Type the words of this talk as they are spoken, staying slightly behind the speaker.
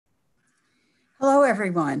Hello,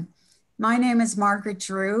 everyone. My name is Margaret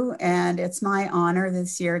Drew, and it's my honor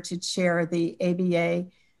this year to chair the ABA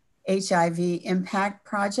HIV Impact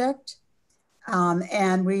Project.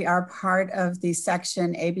 And we are part of the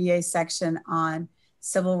ABA section on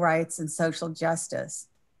civil rights and social justice.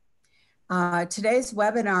 Today's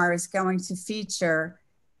webinar is going to feature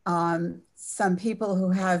some people who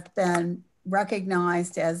have been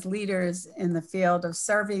recognized as leaders in the field of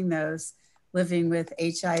serving those living with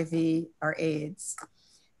HIV or AIDS.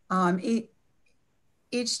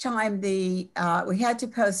 Each time we had to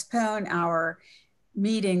postpone our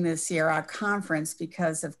meeting this year, our conference,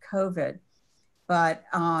 because of COVID. But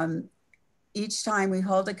each time we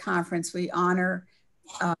hold a conference, we honor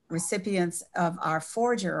recipients of our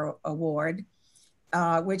Forger Award,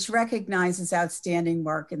 which recognizes outstanding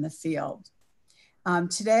work in the field.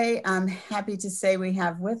 Today, I'm happy to say we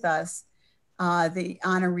have with us the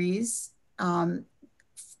honorees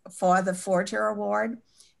for the Forger Award,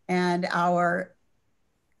 and our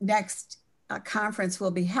next conference will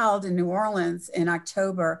be held in New Orleans in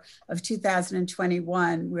October of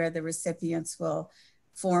 2021, where the recipients will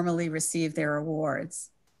formally receive their awards.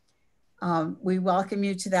 We welcome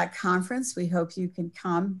you to that conference. We hope you can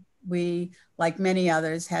come. We, like many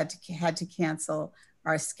others, had to cancel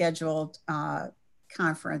our scheduled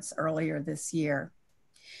conference earlier this year.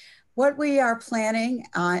 What we are planning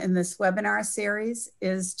in this webinar series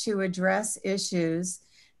is to address issues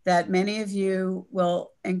that many of you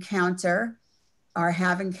will encounter or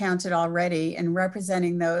have encountered already in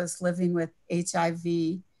representing those living with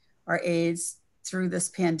HIV or AIDS through this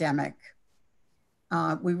pandemic.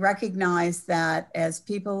 We recognize that as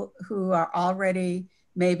people who are already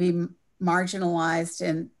maybe marginalized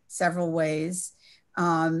in several ways,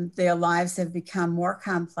 their lives have become more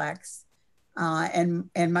complex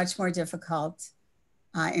and much more difficult,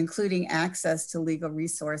 including access to legal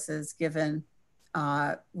resources given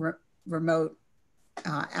remote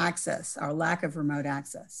access or lack of remote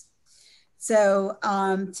access. So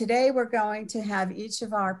today we're going to have each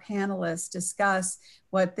of our panelists discuss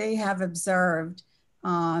what they have observed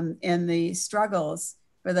in the struggles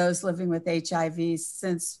for those living with HIV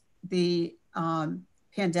since the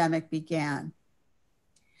pandemic began.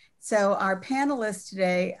 So our panelists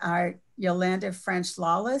today are Yolanda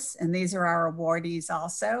French-Lawless, and these are our awardees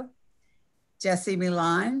also, Jesse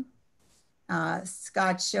Milan,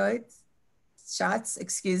 Scott Schatz,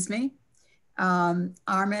 excuse me, Armin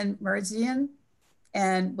Merzian,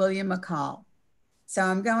 and William McCall. So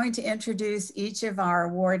I'm going to introduce each of our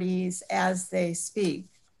awardees as they speak.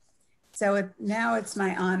 So now it's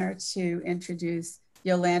my honor to introduce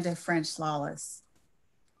Yolanda French-Lawless.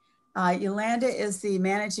 Yolanda is the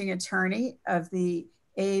managing attorney of the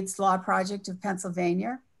AIDS Law Project of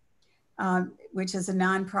Pennsylvania, which is a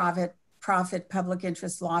nonprofit public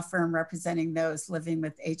interest law firm representing those living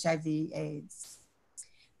with HIV/AIDS.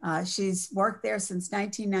 She's worked there since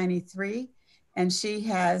 1993, and she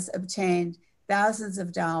has obtained thousands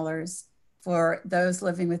of dollars for those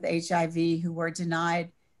living with HIV who were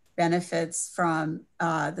denied benefits from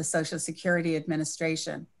the Social Security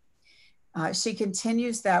Administration. She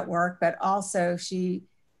continues that work, but also she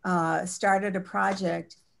started a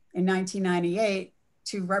project in 1998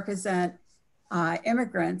 to represent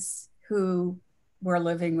immigrants who were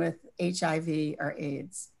living with HIV or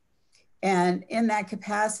AIDS. And in that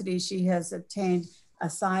capacity, she has obtained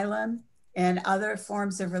asylum and other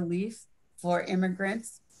forms of relief for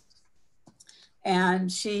immigrants.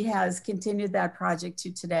 And she has continued that project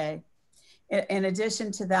to today. In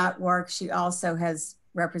addition to that work, she also has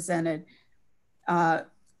represented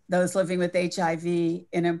those living with HIV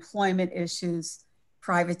in employment issues,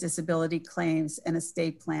 private disability claims, and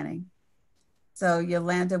estate planning. So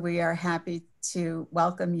Yolanda, we are happy to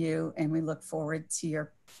welcome you, and we look forward to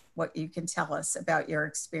what you can tell us about your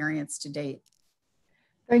experience to date.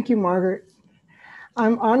 Thank you, Margaret.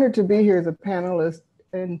 I'm honored to be here as a panelist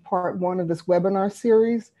in part one of this webinar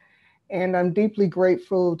series, and I'm deeply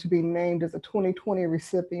grateful to be named as a 2020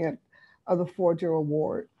 recipient of the Forger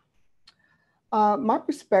Award. My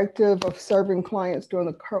perspective of serving clients during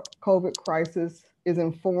the COVID crisis is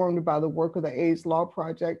informed by the work of the AIDS Law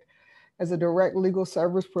Project as a direct legal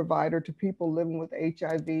service provider to people living with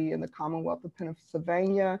HIV in the Commonwealth of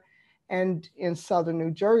Pennsylvania and in Southern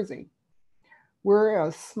New Jersey. We're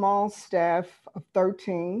a small staff of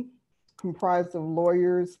 13, comprised of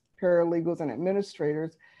lawyers, paralegals, and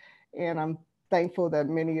administrators, and I'm thankful that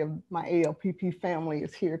many of my ALPP family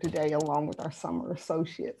is here today along with our summer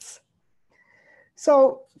associates.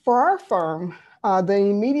 So for our firm, the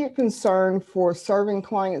immediate concern for serving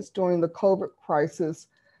clients during the COVID crisis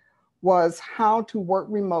was how to work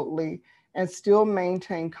remotely and still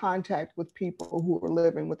maintain contact with people who are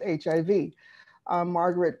living with HIV.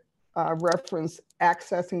 Margaret referenced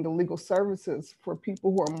accessing the legal services for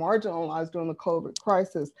people who are marginalized during the COVID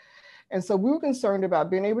crisis. And so we were concerned about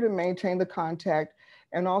being able to maintain the contact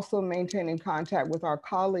and also maintaining contact with our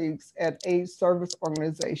colleagues at AIDS service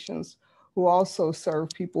organizations who also serve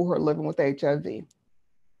people who are living with HIV.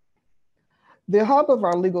 The hub of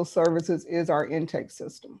our legal services is our intake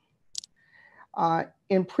system.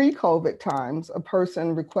 In pre-COVID times, a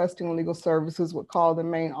person requesting legal services would call the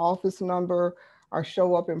main office number or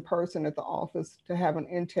show up in person at the office to have an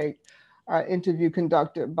intake interview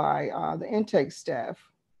conducted by the intake staff.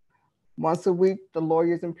 Once a week, the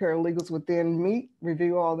lawyers and paralegals would then meet,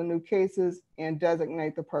 review all the new cases, and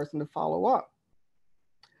designate the person to follow up.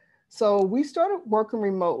 So we started working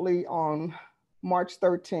remotely on March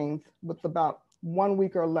 13th with about 1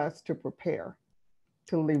 week or less to prepare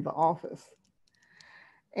to leave the office.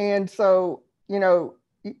 And so, you know,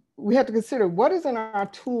 we had to consider what is in our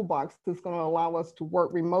toolbox that's going to allow us to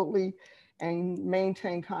work remotely and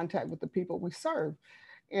maintain contact with the people we serve.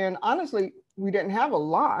 And honestly, we didn't have a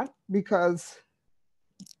lot because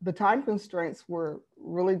the time constraints were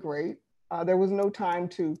really great. There was no time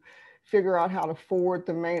to figure out how to forward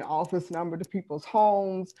the main office number to people's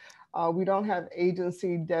homes. We don't have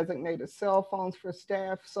agency designated cell phones for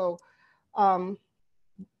staff. So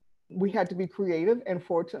we had to be creative. And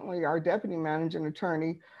fortunately, our deputy managing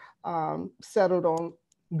attorney settled on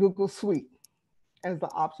Google Suite as the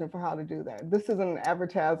option for how to do that. This isn't an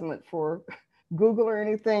advertisement for Google or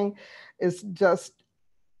anything. It's just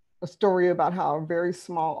a story about how a very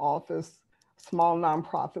small office, small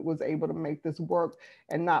nonprofit was able to make this work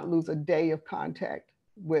and not lose a day of contact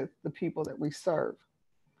with the people that we serve.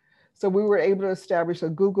 So we were able to establish a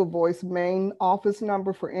Google Voice main office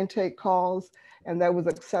number for intake calls, and that was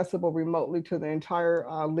accessible remotely to the entire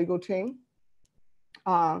legal team.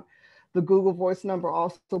 The Google Voice number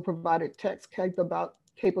also provided text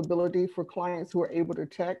capability for clients who were able to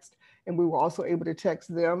text, and we were also able to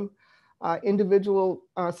text them. Individual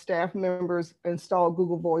staff members installed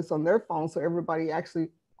Google Voice on their phone, so everybody actually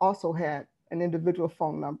also had an individual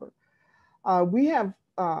phone number. We have,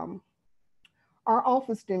 our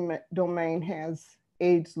office domain has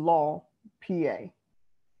AIDS Law PA.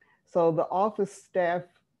 So the office staff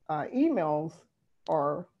emails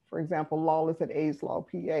are, for example, lawless at AIDS Law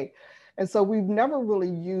PA. And so we've never really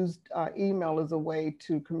used email as a way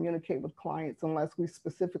to communicate with clients unless we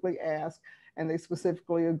specifically ask and they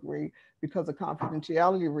specifically agree because of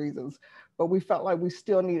confidentiality reasons. But we felt like we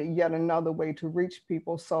still needed yet another way to reach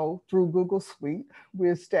people. So through Google Suite, we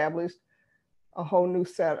established a whole new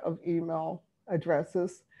set of email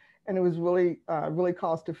addresses, and it was really, really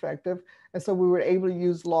cost effective. And so we were able to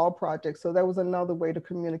use law projects. So that was another way to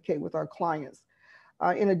communicate with our clients.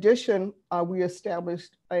 In addition, we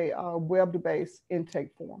established a web-based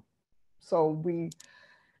intake form. So we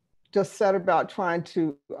just set about trying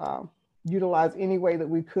to utilize any way that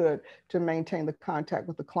we could to maintain the contact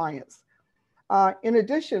with the clients. In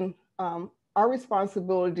addition, our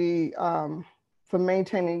responsibility for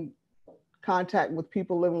maintaining contact with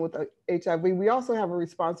people living with HIV, we also have a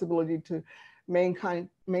responsibility to maintain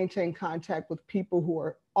contact with people who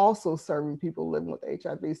are also serving people living with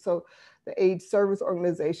HIV. So the AIDS service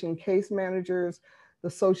organization, case managers, the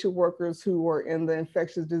social workers who are in the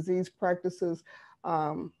infectious disease practices,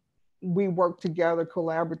 we work together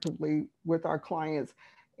collaboratively with our clients.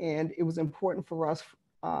 And it was important for us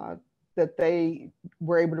that they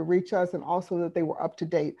were able to reach us and also that they were up to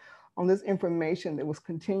date on this information that was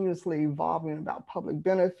continuously evolving about public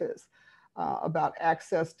benefits, about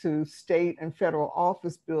access to state and federal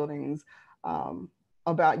office buildings,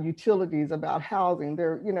 about utilities, about housing.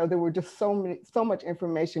 There were just so much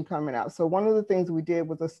information coming out. So one of the things we did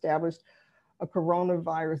was establish a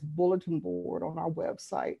coronavirus bulletin board on our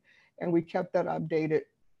website, and we kept that updated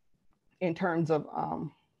in terms of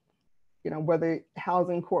whether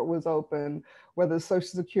housing court was open, whether the Social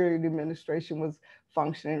Security Administration was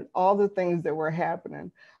functioning, all the things that were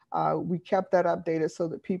happening. We kept that updated so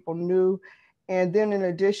that people knew. And then in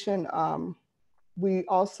addition, we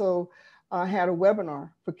also had a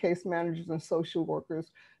webinar for case managers and social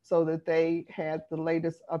workers so that they had the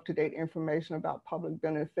latest up-to-date information about public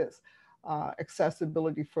benefits,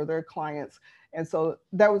 accessibility for their clients. And so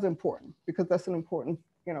that was important because that's an important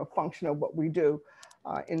function of what we do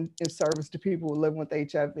in service to people who live with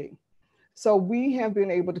HIV. So we have been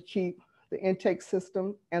able to keep the intake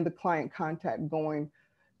system and the client contact going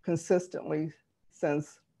consistently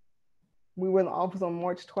since we were in the office on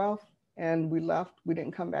March 12th and we left. We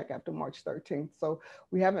didn't come back after March 13th. So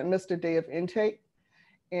we haven't missed a day of intake.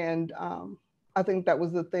 And I think that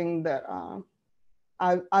was the thing that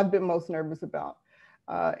I've been most nervous about.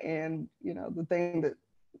 And, you know, the thing that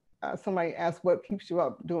somebody asked, what keeps you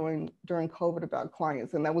up during COVID about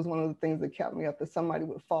clients? And that was one of the things that kept me up, that somebody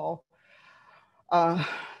would fall, uh,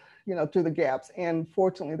 you know, through the gaps. And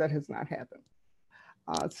fortunately, that has not happened.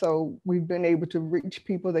 So we've been able to reach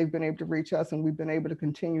people, they've been able to reach us, and we've been able to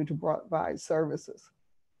continue to provide services.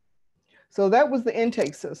 So that was the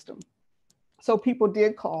intake system. So people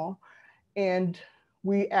did call, and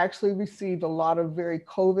we actually received a lot of very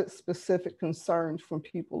COVID specific concerns from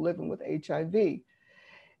people living with HIV.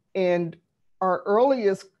 And our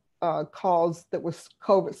earliest calls that was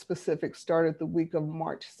COVID specific started the week of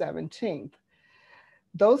March 17th.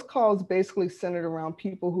 Those calls basically centered around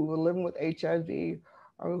people who were living with HIV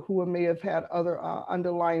or who may have had other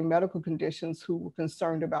underlying medical conditions who were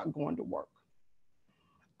concerned about going to work.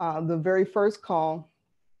 The very first call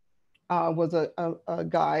was a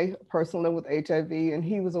guy, a person living with HIV, and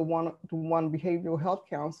he was a one-to-one behavioral health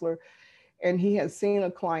counselor. And he had seen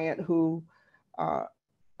a client who,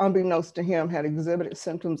 unbeknownst to him, had exhibited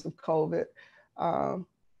symptoms of COVID.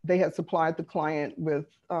 They had supplied the client with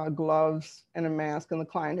gloves and a mask, and the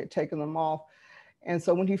client had taken them off. And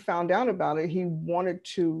so when he found out about it, he wanted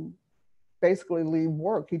to basically leave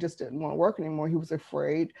work. He just didn't want to work anymore. He was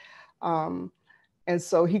afraid. And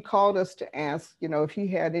so he called us to ask, you know, if he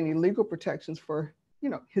had any legal protections for, you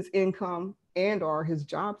know, his income and or his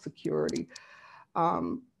job security.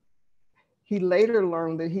 He later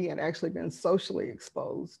learned that he had actually been socially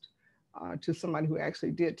exposed to somebody who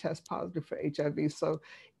actually did test positive for HIV. So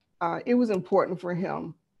it was important for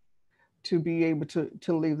him to be able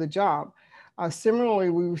to leave the job.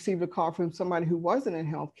 Similarly, we received a call from somebody who wasn't in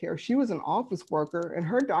healthcare. She was an office worker, and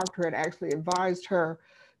her doctor had actually advised her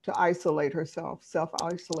to isolate herself,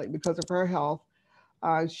 self-isolate because of her health.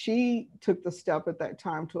 She took the step at that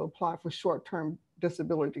time to apply for short-term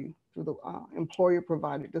disability through the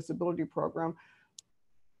employer-provided disability program.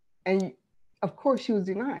 And of course, she was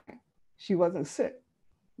denied. She wasn't sick,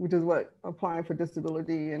 which is what applying for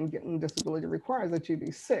disability and getting disability requires, that you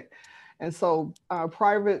be sick. And so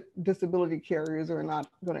private disability carriers are not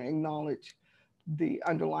going to acknowledge the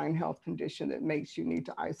underlying health condition that makes you need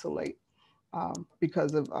to isolate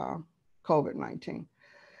because of COVID-19.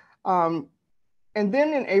 And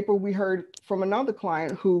then in April, we heard from another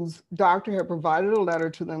client whose doctor had provided a letter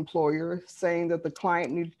to the employer saying that the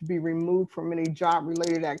client needed to be removed from any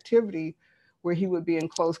job-related activity where he would be in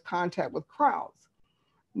close contact with crowds.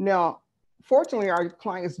 Now, fortunately, our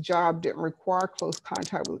client's job didn't require close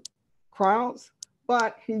contact with crowds,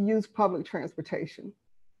 but he used public transportation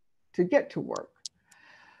to get to work.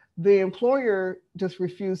 The employer just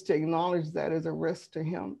refused to acknowledge that as a risk to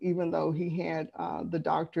him, even though he had the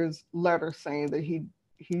doctor's letter saying that he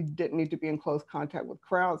didn't need to be in close contact with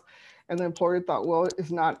crowds. And the employer thought, well,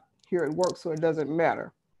 it's not here at work, so it doesn't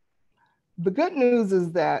matter. The good news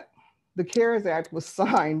is that the CARES Act was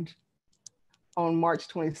signed on March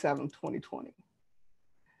 27, 2020.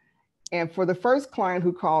 And for the first client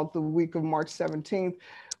who called the week of March 17th,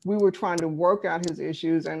 we were trying to work out his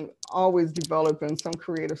issues and always developing some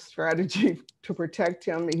creative strategy to protect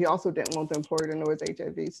him. He also didn't want the employer to know his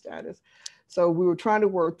HIV status. So we were trying to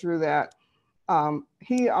work through that.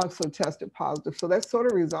 He also tested positive. So that sort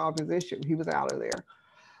of resolved his issue. He was out of there.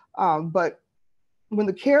 But when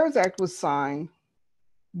the CARES Act was signed,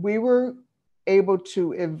 we were able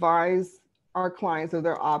to advise our clients of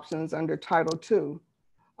their options under Title II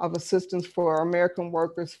of assistance for American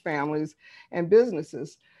workers, families, and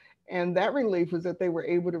businesses. And that relief was that they were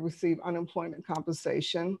able to receive unemployment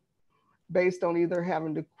compensation based on either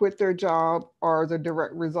having to quit their job or as a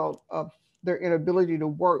direct result of their inability to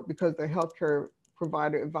work because their healthcare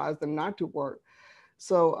provider advised them not to work.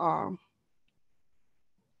 So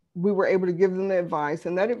we were able to give them the advice,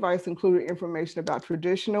 and that advice included information about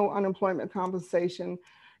traditional unemployment compensation.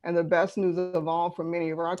 And the best news of all for many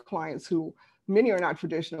of our clients, who many are not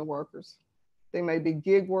traditional workers. They may be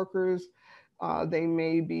gig workers. They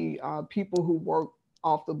may be people who work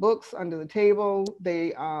off the books, under the table.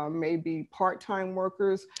 They may be part-time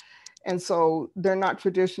workers. And so they're not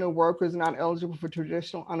traditional workers, not eligible for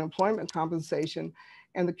traditional unemployment compensation.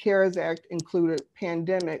 And the CARES Act included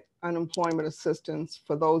pandemic unemployment assistance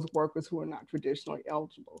for those workers who are not traditionally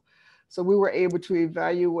eligible. So we were able to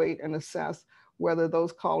evaluate and assess whether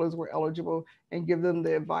those callers were eligible and give them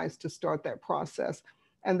the advice to start that process.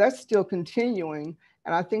 And that's still continuing.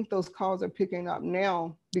 And I think those calls are picking up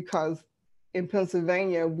now because in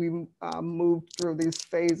Pennsylvania, we moved through these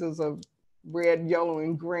phases of red, yellow,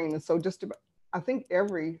 and green. And so just about, I think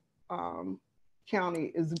every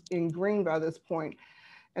county is in green by this point.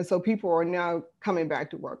 And so people are now coming back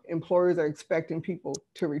to work. Employers are expecting people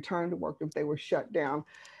to return to work if they were shut down.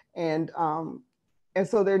 And, um, and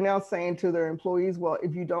so they're now saying to their employees, well,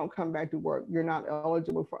 if you don't come back to work, you're not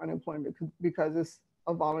eligible for unemployment because it's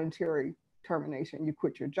a voluntary termination. You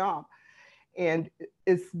quit your job. And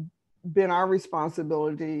it's been our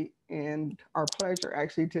responsibility and our pleasure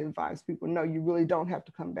actually to advise people, no, you really don't have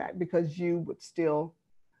to come back because you would still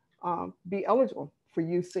be eligible for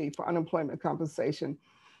UC, for unemployment compensation.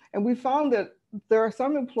 And we found that there are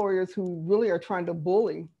some employers who really are trying to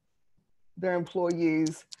bully their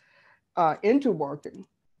employees into working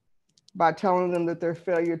by telling them that their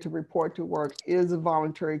failure to report to work is a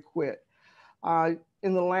voluntary quit.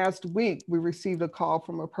 In the last week, we received a call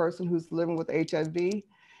from a person who's living with HIV,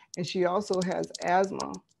 and she also has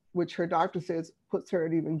asthma, which her doctor says puts her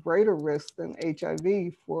at even greater risk than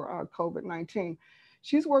HIV for COVID-19.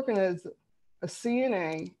 She's working as a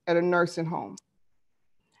CNA at a nursing home.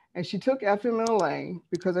 And she took FMLA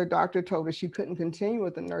because her doctor told her she couldn't continue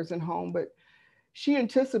with the nursing home. But she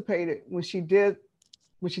anticipated when she took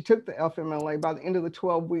the FMLA, by the end of the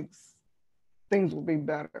 12 weeks, things will be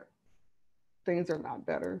better. Things are not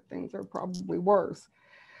better. Things are probably worse.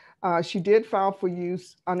 She did file for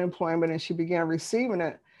youth unemployment and she began receiving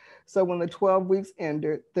it. So when the 12 weeks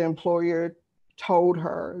ended, the employer told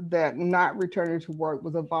her that not returning to work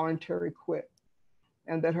was a voluntary quit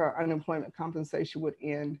and that her unemployment compensation would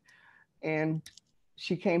end. And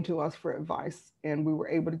she came to us for advice, and we were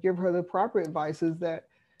able to give her the proper advice is that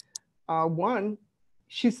one,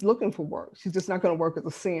 she's looking for work. She's just not going to work as a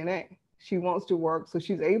CNA. She wants to work, so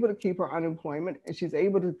she's able to keep her unemployment and she's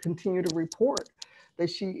able to continue to report that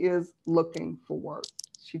she is looking for work.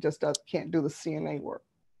 She just can't do the CNA work.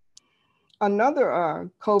 Another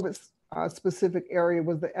COVID specific area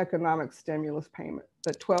was the economic stimulus payment,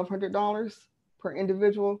 that $1,200 per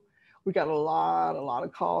individual. We got a lot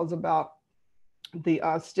of calls about the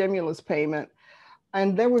stimulus payment.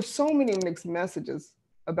 And there were so many mixed messages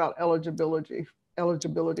about eligibility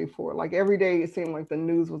for it. Like every day, it seemed like the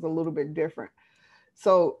news was a little bit different.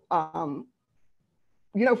 So,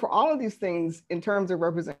 for all of these things, in terms of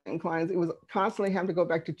representing clients, it was constantly having to go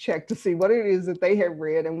back to check to see what it is that they had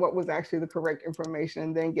read and what was actually the correct information,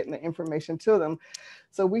 and then getting the information to them.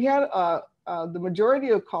 So we had the majority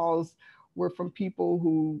of calls were from people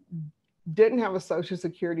who didn't have a Social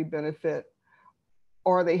Security benefit,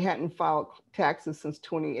 or they hadn't filed taxes since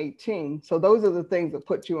 2018. So those are the things that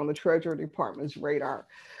put you on the Treasury Department's radar.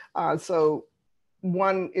 So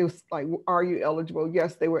one, it was like, are you eligible?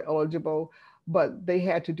 Yes, they were eligible, but they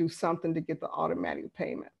had to do something to get the automatic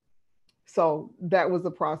payment. So that was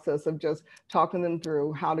the process of just talking them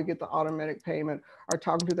through how to get the automatic payment, or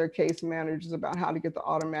talking to their case managers about how to get the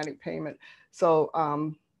automatic payment. So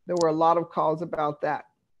there were a lot of calls about that.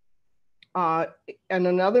 And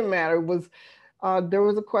another matter was, there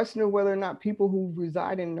was a question of whether or not people who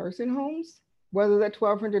reside in nursing homes, whether that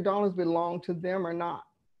 $1,200 belonged to them or not.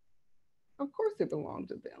 Of course it belonged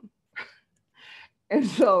to them. And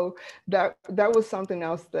so that was something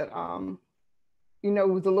else that,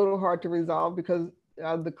 was a little hard to resolve, because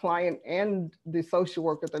the client and the social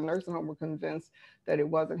worker at the nursing home were convinced that it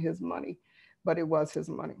wasn't his money, but it was his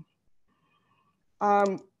money.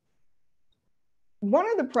 One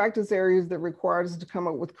of the practice areas that required us to come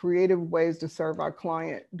up with creative ways to serve our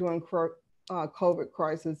client during COVID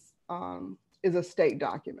crisis is estate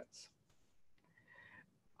documents.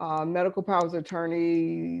 Medical powers of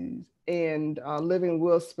attorney and living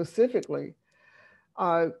wills specifically.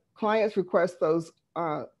 Clients request those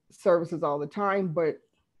services all the time, but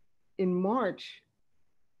in March,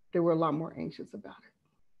 they were a lot more anxious about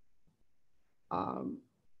it.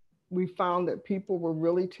 We found that people were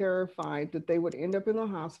really terrified that they would end up in the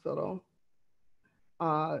hospital.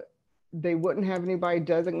 They wouldn't have anybody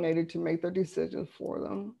designated to make their decisions for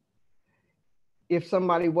them. If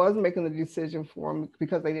somebody was making the decision for them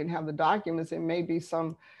because they didn't have the documents, it may be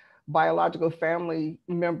some biological family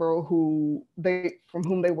member from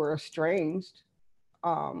whom they were estranged.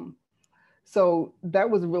 So that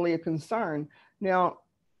was really a concern. Now,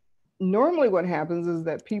 normally what happens is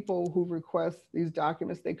that people who request these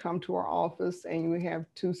documents, they come to our office and we have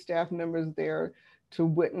 2 staff members there to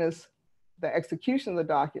witness the execution of the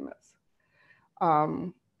documents.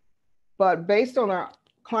 But based on our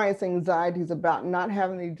clients' anxieties about not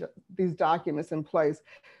having these documents in place,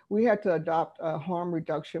 we had to adopt a harm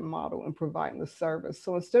reduction model in providing the service.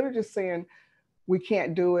 So instead of just saying, we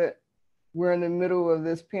can't do it, we're in the middle of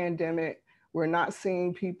this pandemic, we're not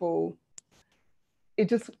seeing people,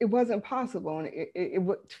 it wasn't possible.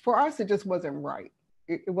 And for us, it just wasn't right.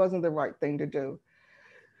 It wasn't the right thing to do.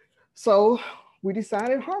 So we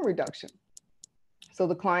decided harm reduction. So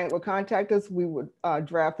the client would contact us, we would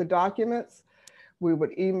draft the documents, we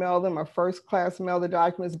would email them or first class mail the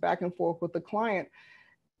documents back and forth with the client.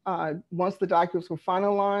 Once the documents were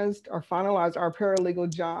finalized, our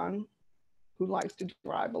paralegal, John, who likes to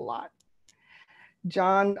drive a lot,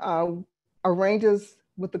 John arranges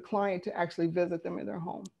with the client to actually visit them in their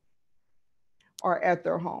home or at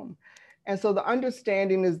their home. And so the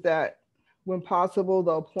understanding is that when possible,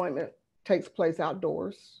 the appointment takes place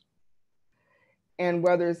outdoors. And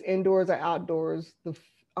whether it's indoors or outdoors, the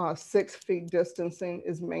 6 feet distancing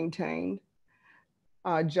is maintained.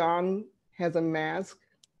 John has a mask,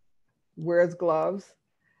 wears gloves,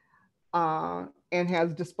 and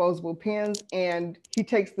has disposable pens, and he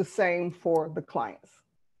takes the same for the clients.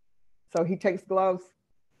 So he takes gloves,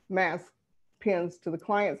 mask, pens to the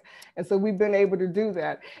clients. And so we've been able to do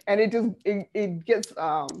that. And it gets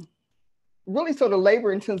really sort of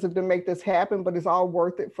labor intensive to make this happen, but it's all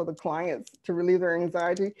worth it for the clients to relieve their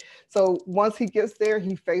anxiety. So once he gets there,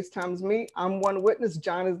 he FaceTimes me. I'm one witness,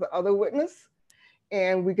 John is the other witness.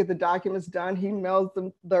 And we get the documents done. He mails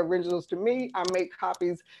the originals to me. I make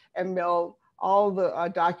copies and mail all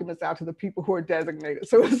the documents out to the people who are designated.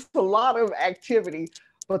 So it's a lot of activity,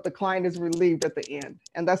 but the client is relieved at the end.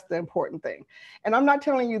 And that's the important thing. And I'm not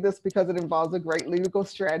telling you this because it involves a great legal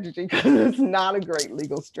strategy, because it's not a great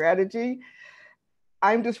legal strategy.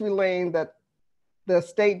 I'm just relaying that the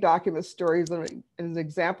state document story is an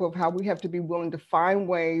example of how we have to be willing to find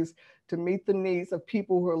ways to meet the needs of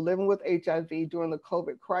people who are living with HIV during the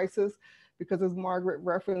COVID crisis. Because as Margaret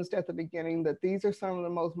referenced at the beginning, that these are some of the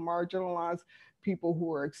most marginalized people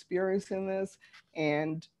who are experiencing this.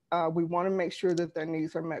 And we want to make sure that their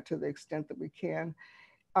needs are met to the extent that we can.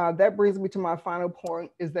 That brings me to my final point,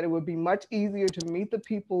 is that it would be much easier to meet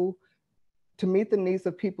the needs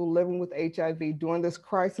of people living with HIV during this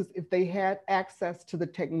crisis if they had access to the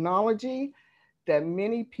technology that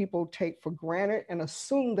many people take for granted and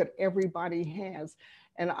assume that everybody has.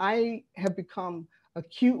 And I have become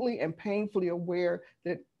acutely and painfully aware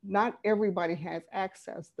that not everybody has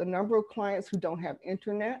access. The number of clients who don't have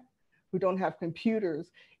internet, who don't have computers,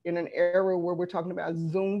 in an era where we're talking about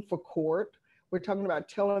Zoom for court, we're talking about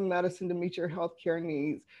telemedicine to meet your healthcare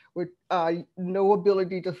needs, with no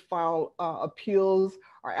ability to file appeals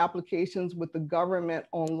or applications with the government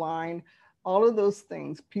online. All of those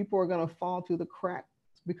things, people are going to fall through the cracks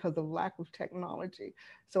because of lack of technology.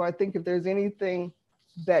 So I think if there's anything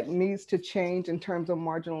that needs to change in terms of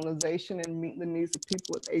marginalization and meet the needs of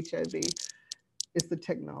people with HIV, it's the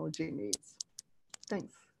technology needs.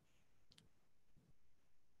 Thanks.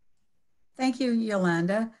 Thank you,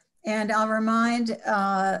 Yolanda. And I'll remind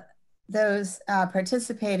those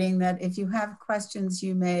participating that if you have questions,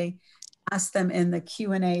 you may ask them in the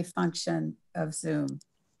Q&A function of Zoom.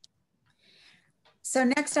 So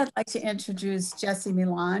next I'd like to introduce Jesse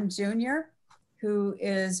Milan Jr., who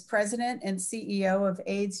is President and CEO of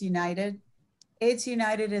AIDS United. AIDS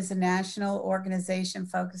United is a national organization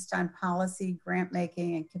focused on policy, grant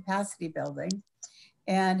making, and capacity building,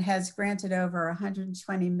 and has granted over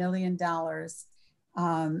 $120 million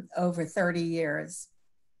over 30 years.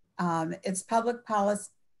 Its public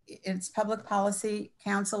policy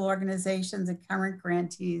council organizations and current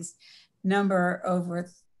grantees number over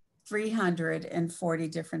 340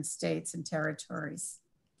 different states and territories.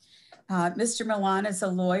 Mr. Milan is a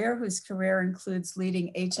lawyer whose career includes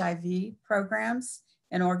leading HIV programs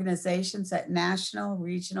and organizations at national,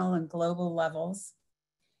 regional, and global levels.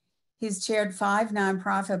 He's chaired 5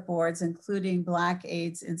 nonprofit boards, including Black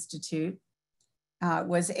AIDS Institute,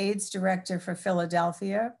 was AIDS director for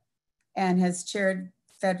Philadelphia, and has chaired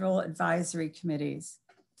federal advisory committees.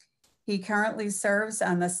 He currently serves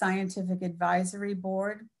on the Scientific Advisory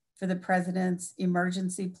Board for the President's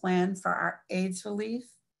Emergency Plan for our AIDS Relief.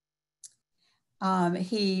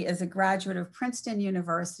 He is a graduate of Princeton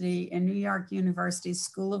University and New York University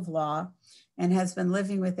School of Law, and has been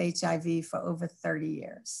living with HIV for over 30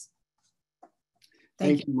 years.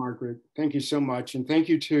 Thank you, Margaret. Thank you so much. And thank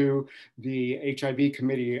you to the HIV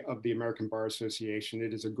Committee of the American Bar Association.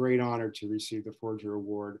 It is a great honor to receive the Forger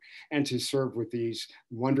Award and to serve with these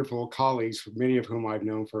wonderful colleagues, many of whom I've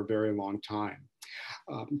known for a very long time.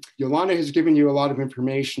 Yolanda has given you a lot of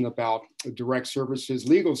information about direct services,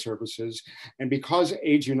 legal services, and because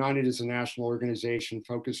AIDS United is a national organization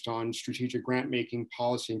focused on strategic grant making,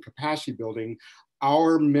 policy, and capacity building,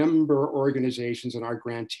 our member organizations and our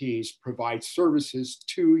grantees provide services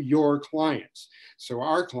to your clients. So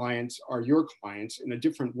our clients are your clients in a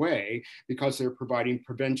different way because they're providing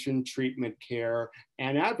prevention, treatment, care,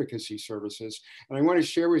 and advocacy services. And I want to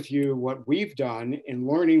share with you what we've done in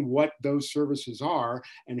learning what those services are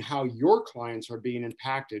and how your clients are being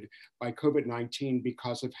impacted by COVID-19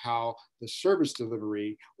 because of how the service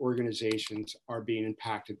delivery organizations are being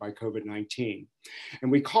impacted by COVID-19.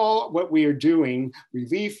 And we call what we are doing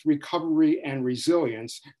relief, recovery, and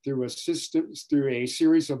resilience through a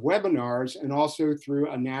series of webinars and also through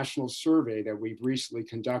a national survey that we've recently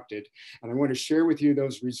conducted. And I want to share with you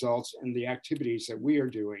those results and the activities that we are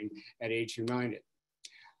doing at AIDS United.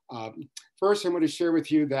 First, I want to share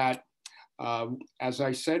with you that as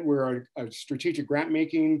I said, we're a strategic grant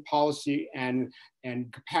making, policy, and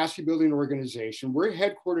capacity building organization. We're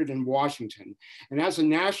headquartered in Washington. And as a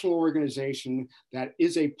national organization that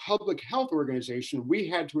is a public health organization, we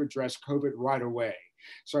had to address COVID right away.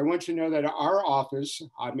 So I want you to know that our office,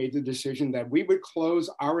 I made the decision that we would close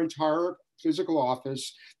our entire physical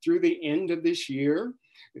office through the end of this year.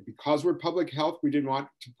 Because we're public health, we didn't want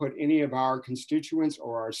to put any of our constituents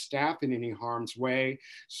or our staff in any harm's way.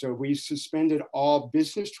 So we suspended all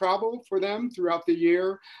business travel for them throughout the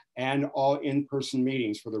year and all in-person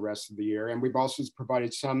meetings for the rest of the year. And we've also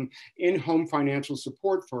provided some in-home financial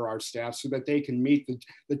support for our staff so that they can meet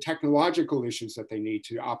the technological issues that they need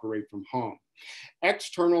to operate from home.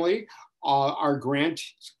 Externally, our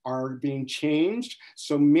grants are being changed.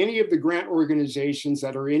 So many of the grant organizations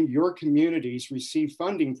that are in your communities receive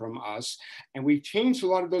funding from us. And we've changed a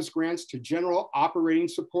lot of those grants to general operating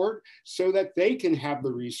support so that they can have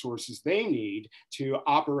the resources they need to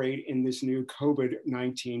operate in this new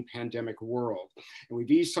COVID-19 pandemic world. And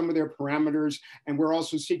we've eased some of their parameters, and we're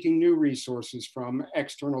also seeking new resources from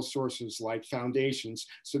external sources like foundations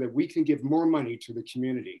so that we can give more money to the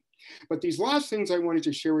community. But these last things I wanted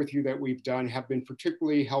to share with you that we've done have been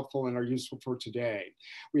particularly helpful and are useful for today.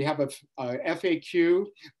 We have a FAQ,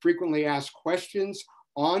 frequently asked questions,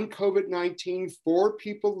 on COVID-19 for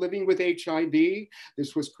people living with HIV.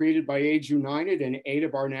 This was created by AIDS United and 8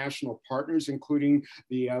 of our national partners, including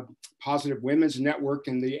the Positive Women's Network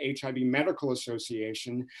and the HIV Medical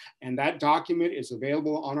Association. And that document is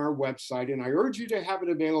available on our website. And I urge you to have it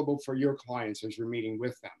available for your clients as you're meeting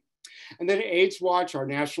with them. And then AIDS Watch, our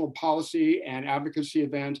national policy and advocacy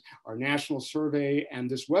event, our national survey, and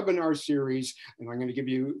this webinar series. And I'm going to give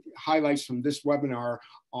you highlights from this webinar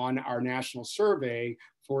on our national survey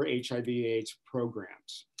for HIV/AIDS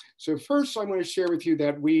programs. So first, I want to share with you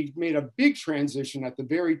that we made a big transition at the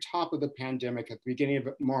very top of the pandemic at the beginning of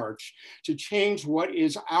March to change what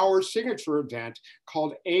is our signature event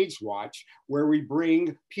called AIDS Watch, where we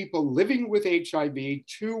bring people living with HIV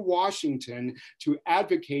to Washington to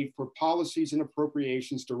advocate for policies and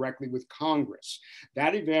appropriations directly with Congress.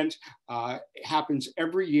 That event happens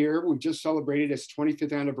every year. We just celebrated its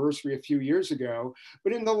 25th anniversary a few years ago.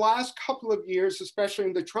 But in the last couple of years, especially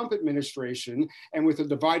in the Trump administration and with a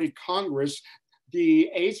divided Congress, the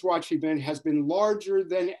AIDS Watch event has been larger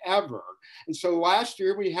than ever. And so last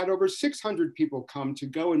year we had over 600 people come to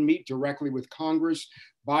go and meet directly with Congress.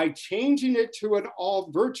 By changing it to an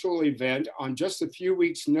all virtual event on just a few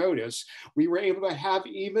weeks' notice, we were able to have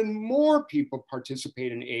even more people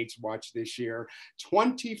participate in AIDS Watch this year.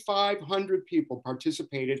 2,500 people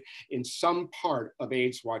participated in some part of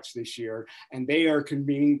AIDS Watch this year, and they are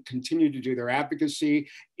continue to do their advocacy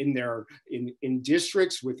in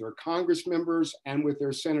districts with their Congress members and with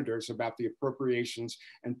their senators about the appropriations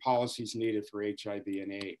and policies needed for HIV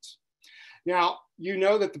and AIDS. Now, you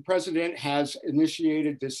know that the president has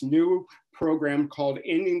initiated this new program called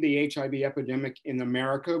Ending the HIV Epidemic in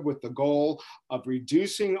America with the goal of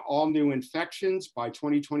reducing all new infections by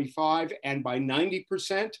 2025 and by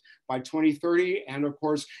 90% by 2030, and of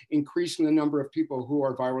course, increasing the number of people who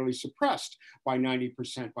are virally suppressed by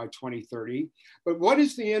 90% by 2030. But what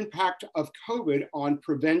is the impact of COVID on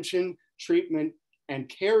prevention, treatment, and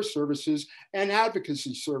care services and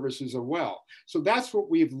advocacy services as well? So that's what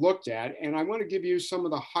we've looked at. And I want to give you some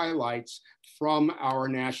of the highlights from our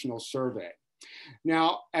national survey.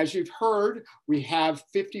 Now, as you've heard, we have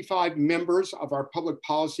 55 members of our Public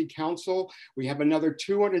Policy Council. We have another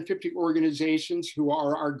 250 organizations who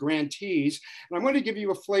are our grantees. And I want to give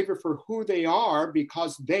you a flavor for who they are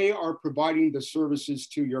because they are providing the services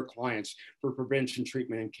to your clients for prevention,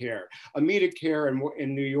 treatment, and care. Amita Care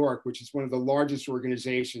in New York, which is one of the largest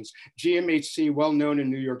organizations. GMHC, well known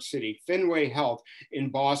in New York City. Fenway Health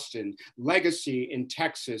in Boston. Legacy in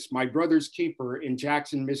Texas. My Brother's Keeper in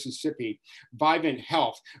Jackson, Mississippi. Vivint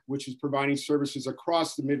Health, which is providing services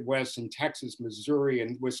across the Midwest in Texas, Missouri,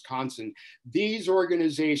 and Wisconsin. These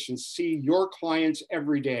organizations see your clients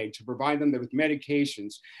every day to provide them with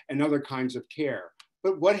medications and other kinds of care.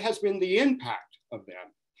 But what has been the impact of them?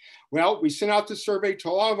 Well, we sent out the survey to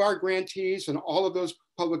all of our grantees and all of those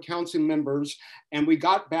public council members, and we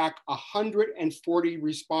got back 140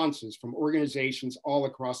 responses from organizations all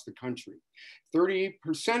across the country. 30%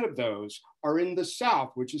 of those are in the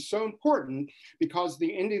South, which is so important because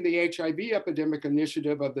the Ending the HIV Epidemic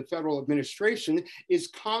initiative of the federal administration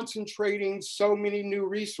is concentrating so many new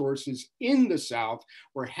resources in the South,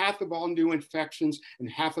 where half of all new infections and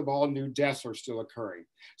half of all new deaths are still occurring.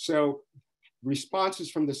 So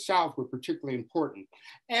responses from the South were particularly important.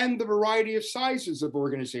 And the variety of sizes of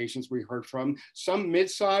organizations we heard from, some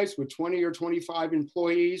mid-sized with 20 or 25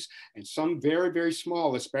 employees, and some very, very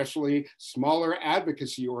small, especially smaller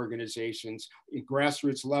advocacy organizations at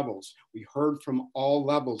grassroots levels. We heard from all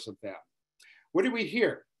levels of them. What did we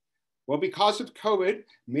hear? Well, because of COVID,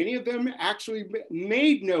 many of them actually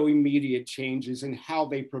made no immediate changes in how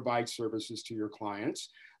they provide services to your clients,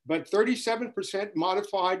 but 37%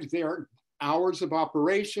 modified their hours of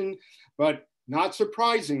operation, but not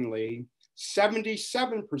surprisingly,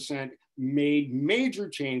 77% made major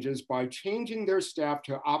changes by changing their staff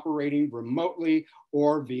to operating remotely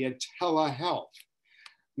or via telehealth.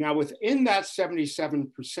 Now, within that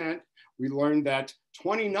 77%, we learned that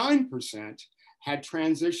 29% had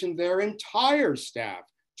transitioned their entire staff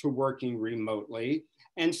to working remotely,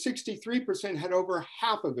 and 63% had over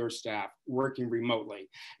half of their staff working remotely.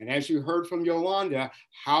 And as you heard from Yolanda,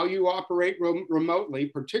 how you operate remotely,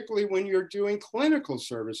 particularly when you're doing clinical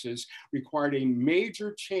services, required a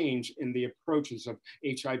major change in the approaches of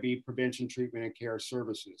HIV prevention, treatment, and care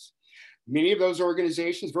services. Many of those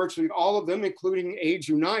organizations, virtually all of them, including AIDS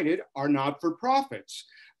United, are not-for-profits.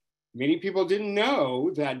 Many people didn't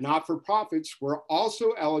know that not-for-profits were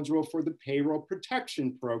also eligible for the payroll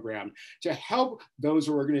protection program to help those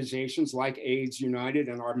organizations like AIDS United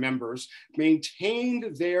and our members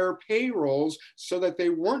maintain their payrolls so that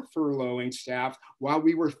they weren't furloughing staff while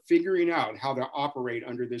we were figuring out how to operate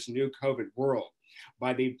under this new COVID world.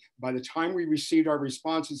 By the time we received our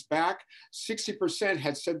responses back, 60%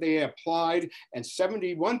 had said they applied, and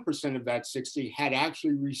 71% of that 60 had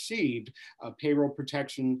actually received payroll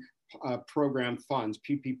protection program funds,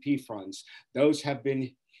 PPP funds. Those have been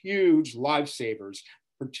huge lifesavers,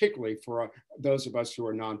 particularly for those of us who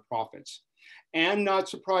are nonprofits. And not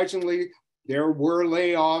surprisingly, there were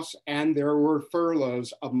layoffs and there were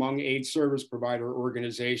furloughs among AIDS service provider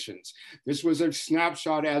organizations. This was a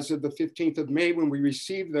snapshot as of the 15th of May when we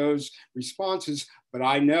received those responses, but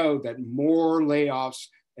I know that more layoffs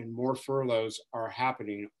and more furloughs are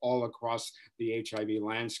happening all across the HIV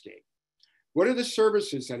landscape. What are the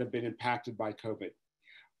services that have been impacted by COVID?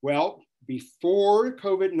 Well, before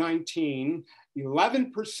COVID-19,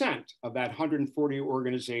 11% of that 140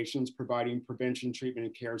 organizations providing prevention, treatment,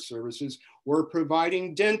 and care services were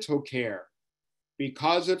providing dental care.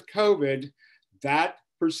 Because of COVID, that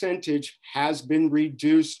percentage has been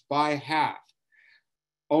reduced by half.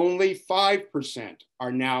 Only 5%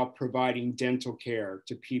 are now providing dental care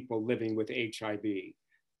to people living with HIV.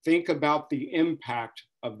 Think about the impact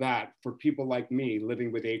of that for people like me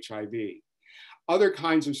living with HIV. Other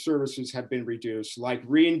kinds of services have been reduced, like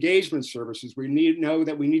re-engagement services. We know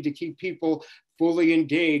that we need to keep people fully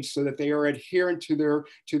engaged so that they are adherent to their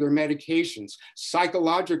medications.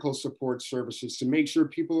 Psychological support services to make sure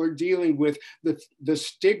people are dealing with the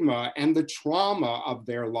stigma and the trauma of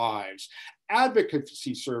their lives.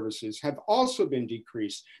 Advocacy services have also been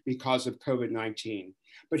decreased because of COVID-19.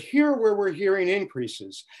 But here where we're hearing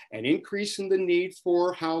increases, an increase in the need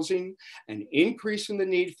for housing, an increase in the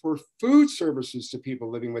need for food services to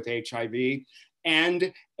people living with HIV,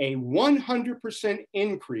 and a 100%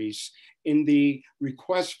 increase in the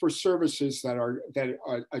requests for services that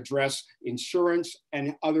address insurance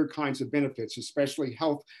and other kinds of benefits, especially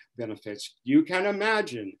health benefits. You can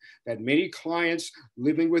imagine that many clients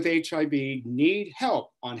living with HIV need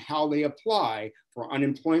help on how they apply for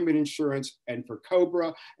unemployment insurance and for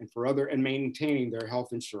COBRA and maintaining their health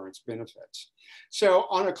insurance benefits. So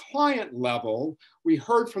on a client level, we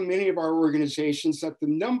heard from many of our organizations that the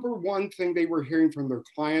number one thing they were hearing from their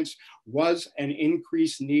clients was an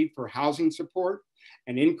increased need for housing support,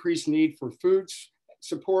 an increased need for food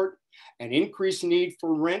support, an increased need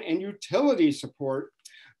for rent and utility support.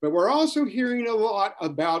 But we're also hearing a lot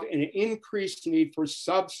about an increased need for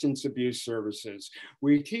substance abuse services.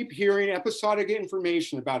 We keep hearing episodic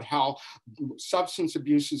information about how substance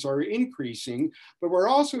abuses are increasing, but we're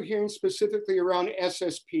also hearing specifically around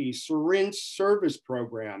SSP, syringe service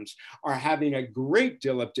programs, are having a great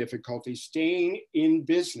deal of difficulty staying in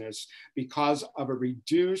business because of a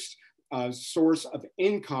reduced source of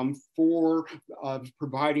income for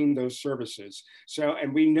providing those services. So,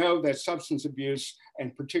 and we know that substance abuse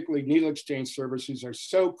and particularly needle exchange services are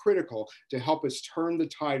so critical to help us turn the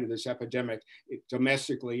tide of this epidemic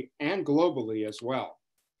domestically and globally as well.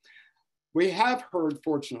 We have heard,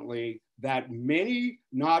 fortunately, that many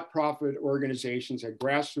nonprofit organizations at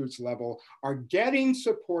grassroots level are getting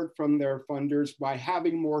support from their funders by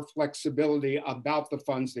having more flexibility about the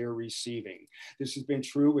funds they're receiving. This has been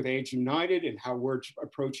true with AIDS United and how we're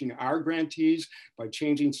approaching our grantees by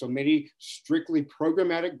changing so many strictly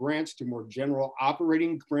programmatic grants to more general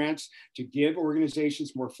operating grants to give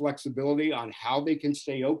organizations more flexibility on how they can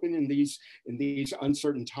stay open in these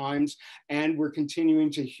uncertain times. And we're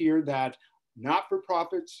continuing to hear that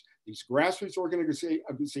not-for-profits, these grassroots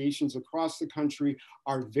organizations across the country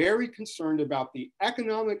are very concerned about the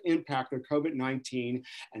economic impact of COVID-19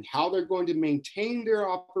 and how they're going to maintain their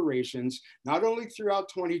operations, not only throughout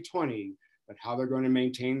 2020, but how they're going to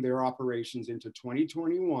maintain their operations into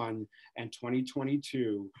 2021 and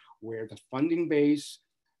 2022, where the funding base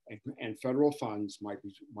and federal funds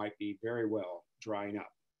might be very well drying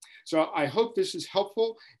up. So I hope this is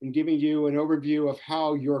helpful in giving you an overview of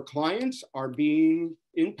how your clients are being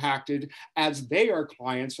impacted as they are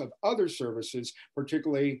clients of other services,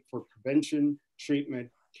 particularly for prevention, treatment,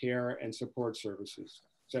 care, and support services.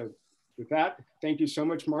 So with that, thank you so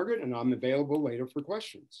much, Margaret, and I'm available later for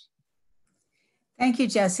questions. Thank you,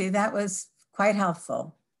 Jesse. That was quite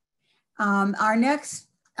helpful. Our next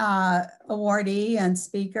awardee and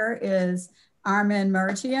speaker is Armin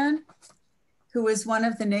Mergian, who is one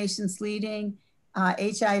of the nation's leading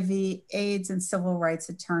HIV, AIDS, and civil rights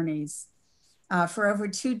attorneys. For over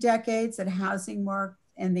 2 decades at Housing Work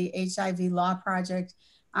and the HIV Law Project,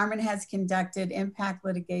 Armin has conducted impact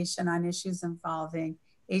litigation on issues involving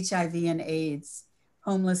HIV and AIDS,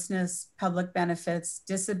 homelessness, public benefits,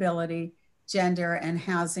 disability, gender, and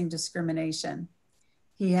housing discrimination.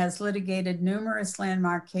 He has litigated numerous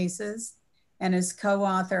landmark cases and is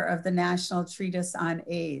co-author of the National Treatise on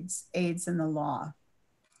AIDS, AIDS and the Law.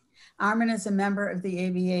 Armin is a member of the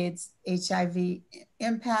ABAID's HIV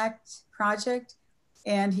Impact Project,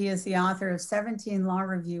 and he is the author of 17 law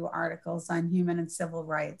review articles on human and civil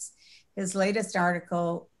rights. His latest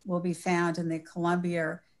article will be found in the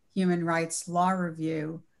Columbia Human Rights Law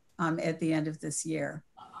Review at the end of this year.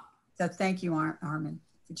 So thank you, Armin,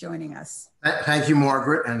 for joining us. Thank you,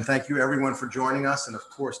 Margaret, and thank you everyone for joining us, and of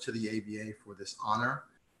course to the ABA for this honor.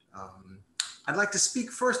 I'd like to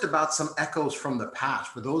speak first about some echoes from the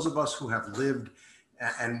past. For those of us who have lived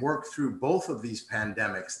and worked through both of these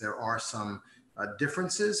pandemics, there are some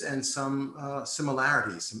differences and some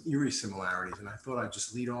similarities, some eerie similarities, and I thought I'd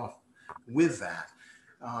just lead off with that.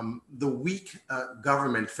 The weak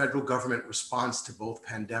federal government response to both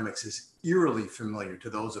pandemics is eerily familiar to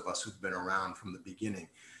those of us who've been around from the beginning.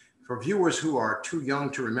 For viewers who are too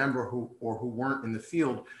young to remember who weren't in the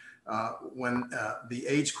field, when the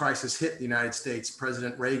AIDS crisis hit the United States,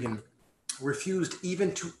 President Reagan refused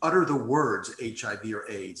even to utter the words HIV or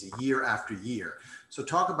AIDS year after year. So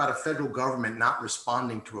talk about a federal government not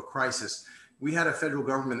responding to a crisis. We had a federal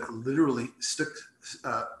government that literally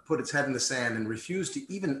put its head in the sand and refused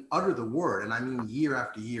to even utter the word, and I mean year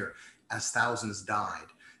after year, as thousands died.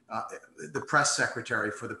 The press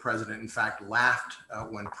secretary for the president, in fact, laughed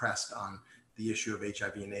when pressed on the issue of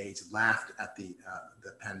HIV and AIDS, laughed at the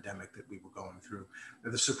pandemic that we were going through.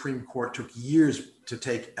 The Supreme Court took years to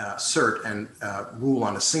take cert and rule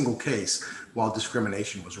on a single case while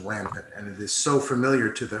discrimination was rampant. And it is so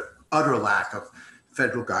familiar to the utter lack of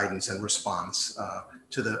federal guidance and response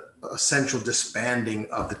to the essential disbanding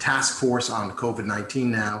of the task force on COVID-19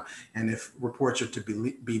 now. And if reports are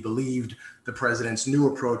to be believed, the president's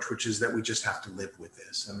new approach, which is that we just have to live with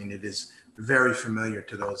this. I mean, it is very familiar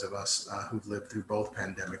to those of us who've lived through both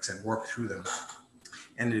pandemics and worked through them.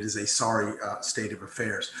 And it is a sorry state of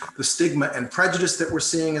affairs. The stigma and prejudice that we're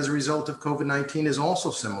seeing as a result of COVID-19 is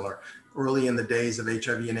also similar. Early in the days of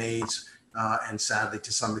HIV and AIDS, and sadly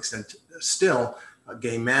to some extent still,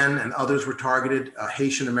 gay men and others were targeted.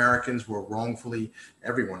 Haitian Americans were wrongfully,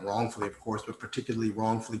 everyone wrongfully, of course, but particularly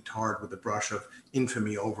wrongfully tarred with the brush of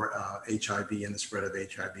infamy over HIV and the spread of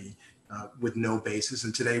HIV with no basis.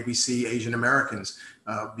 And today we see Asian Americans,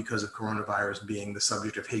 because of coronavirus, being the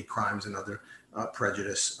subject of hate crimes and other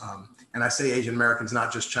prejudice. And I say Asian Americans,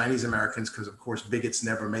 not just Chinese Americans, because of course bigots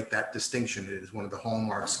never make that distinction. It is one of the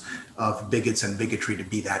hallmarks of bigots and bigotry to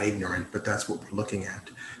be that ignorant, but that's what we're looking at.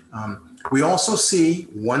 We also see,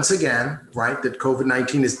 once again, right, that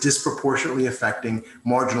COVID-19 is disproportionately affecting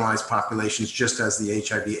marginalized populations, just as the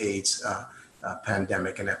HIV/AIDS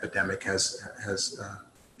pandemic and epidemic has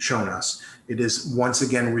shown us. It is once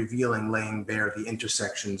again revealing, laying bare the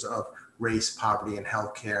intersections of race, poverty, and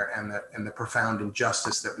healthcare, and the profound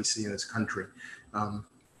injustice that we see in this country.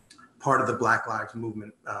 Part of the Black Lives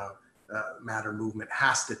Matter movement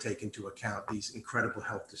has to take into account these incredible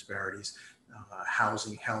health disparities,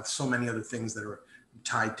 housing, health, so many other things that are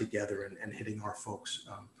tied together and hitting our folks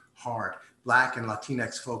hard. Black and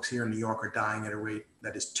Latinx folks here in New York are dying at a rate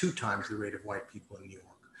that is 2 times the rate of white people in New York.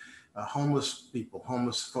 Homeless people,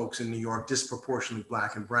 homeless folks in New York, disproportionately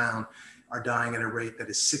Black and brown, are dying at a rate that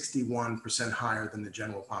is 61% higher than the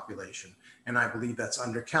general population. And I believe that's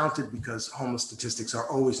undercounted because homeless statistics are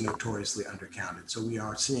always notoriously undercounted. So we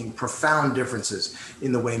are seeing profound differences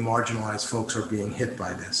in the way marginalized folks are being hit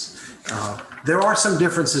by this. There are some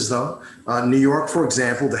differences though. New York, for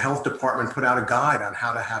example, the health department put out a guide on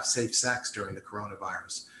how to have safe sex during the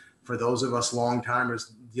coronavirus. For those of us long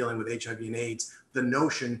timers dealing with HIV and AIDS, the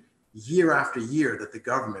notion year after year that the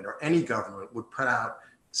government or any government would put out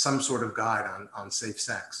some sort of guide on safe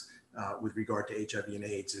sex with regard to HIV and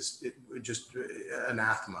AIDS is just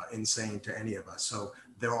anathema, insane to any of us. So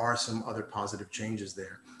there are some other positive changes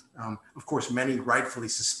there. Of course, many rightfully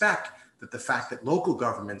suspect that the fact that local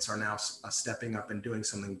governments are now stepping up and doing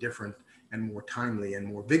something different and more timely and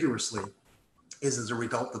more vigorously is as a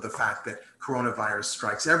result of the fact that coronavirus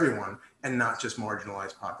strikes everyone and not just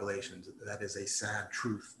marginalized populations. That is a sad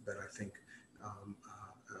truth that I think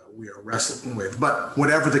we are wrestling with. But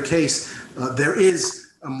whatever the case, there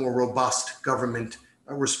is a more robust government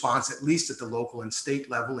response, at least at the local and state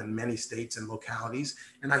level in many states and localities.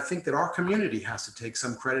 And I think that our community has to take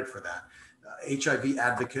some credit for that. HIV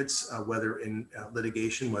advocates, whether in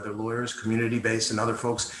litigation, whether lawyers, community-based and other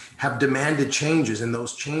folks, have demanded changes, and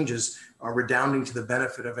those changes are redounding to the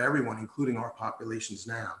benefit of everyone, including our populations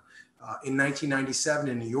now. In 1997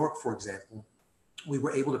 in New York, for example, we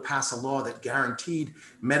were able to pass a law that guaranteed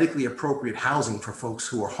medically appropriate housing for folks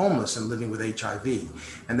who are homeless and living with HIV.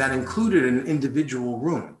 And that included an individual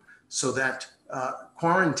room so that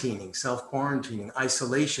quarantining, self-quarantining,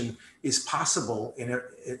 isolation is possible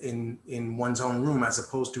in one's own room as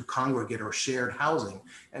opposed to congregate or shared housing.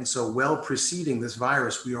 And so well preceding this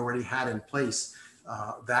virus, we already had in place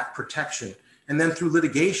that protection. And then through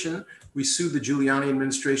litigation, we sued the Giuliani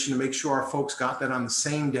administration to make sure our folks got that on the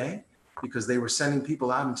same day, because they were sending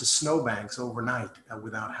people out into snowbanks overnight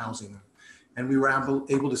without housing them. And we were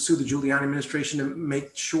able to sue the Giuliani administration to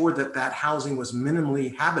make sure that that housing was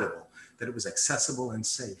minimally habitable, that it was accessible and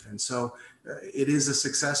safe. And so it is a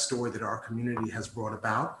success story that our community has brought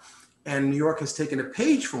about. And New York has taken a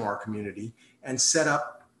page from our community and set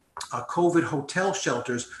up COVID hotel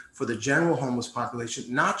shelters for the general homeless population,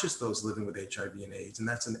 not just those living with HIV and AIDS. And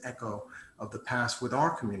that's an echo of the past with our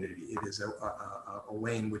community. It is a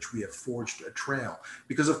way in which we have forged a trail.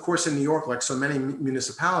 Because of course in New York, like so many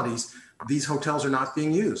municipalities, these hotels are not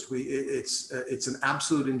being used. It's an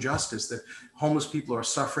absolute injustice that homeless people are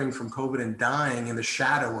suffering from COVID and dying in the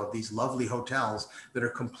shadow of these lovely hotels that are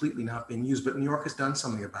completely not being used. But New York has done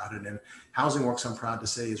something about it. And Housing Works, I'm proud to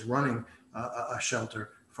say, is running a shelter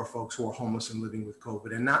for folks who are homeless and living with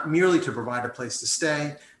COVID, and not merely to provide a place to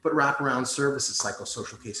stay, but wraparound services,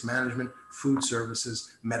 psychosocial case management, food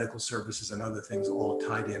services, medical services, and other things all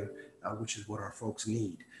tied in, which is what our folks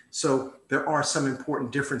need. So there are some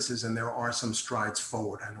important differences and there are some strides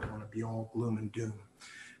forward. I don't want to be all gloom and doom.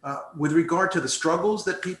 With regard to the struggles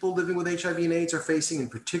that people living with HIV and AIDS are facing in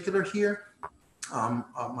particular here,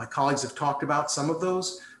 my colleagues have talked about some of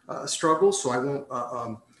those struggles, so I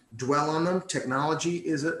won't dwell on them. Technology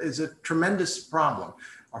is a tremendous problem.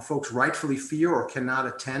 Our folks rightfully fear or cannot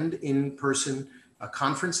attend in-person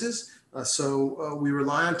conferences, so we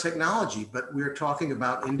rely on technology, but we're talking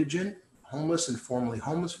about indigent, homeless and formerly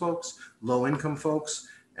homeless folks, low-income folks,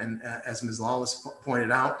 and as Ms. Lawless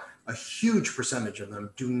pointed out, a huge percentage of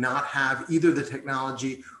them do not have either the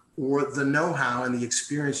technology or the know-how and the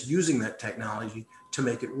experience using that technology to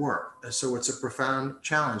make it work. So it's a profound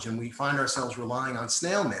challenge, and we find ourselves relying on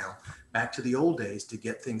snail mail back to the old days to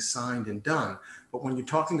get things signed and done. But when you're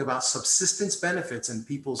talking about subsistence benefits and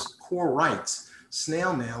people's core rights,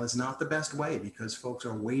 snail mail is not the best way, because folks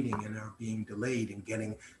are waiting and are being delayed in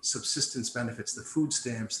getting subsistence benefits, the food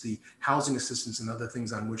stamps, the housing assistance, and other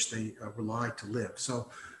things on which they rely to live. So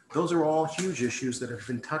Those are all huge issues that have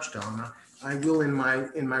been touched on. I will, in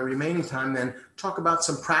my remaining time, then talk about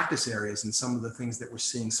some practice areas and some of the things that we're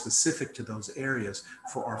seeing specific to those areas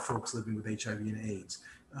for our folks living with HIV and AIDS.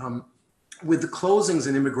 With the closings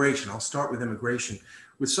in immigration, I'll start with immigration.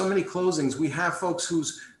 With so many closings, we have folks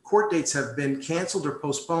whose court dates have been canceled or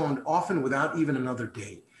postponed, often without even another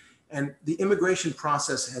date. And the immigration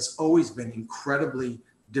process has always been incredibly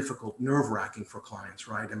difficult, nerve-wracking for clients,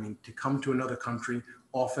 right? I mean, to come to another country,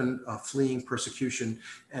 often fleeing persecution,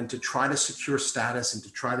 and to try to secure status and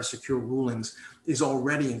to try to secure rulings is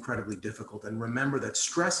already incredibly difficult. And remember that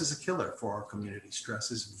stress is a killer for our community.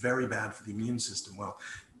 Stress is very bad for the immune system. Well,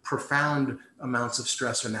 profound amounts of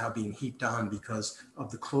stress are now being heaped on because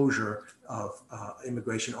of the closure of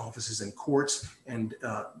immigration offices and courts, and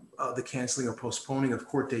the canceling or postponing of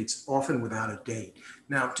court dates, often without a date.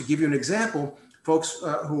 Now, to give you an example, folks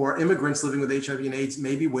who are immigrants living with HIV and AIDS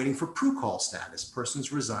may be waiting for PRU-call status,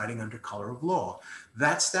 persons residing under color of law.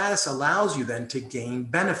 That status allows you then to gain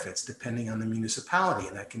benefits depending on the municipality,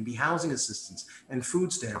 and that can be housing assistance and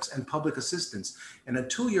food stamps and public assistance. And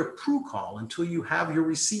until your PRU-call, until you have your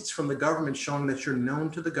receipts from the government showing that you're known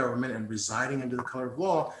to the government and residing under the color of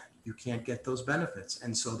law, you can't get those benefits.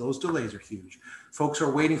 And so those delays are huge. Folks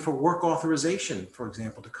are waiting for work authorization, for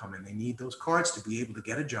example, to come in. They need those cards to be able to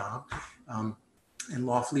get a job. And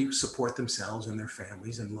lawfully support themselves and their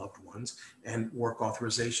families and loved ones. And work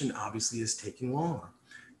authorization obviously is taking longer.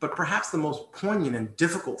 But perhaps the most poignant and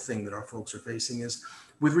difficult thing that our folks are facing is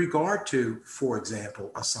with regard to, for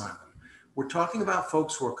example, asylum. We're talking about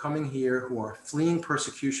folks who are coming here who are fleeing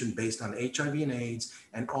persecution based on HIV and AIDS,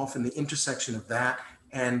 and often the intersection of that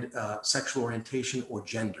and sexual orientation or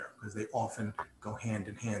gender, because they often go hand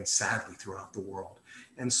in hand, sadly, throughout the world.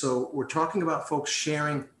 And so we're talking about folks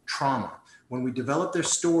sharing trauma. When we develop their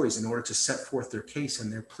stories in order to set forth their case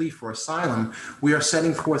and their plea for asylum, we are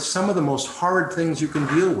setting forth some of the most horrid things you can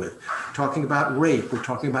deal with. We're talking about rape, we're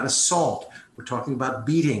talking about assault, we're talking about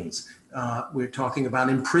beatings, we're talking about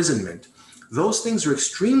imprisonment. Those things are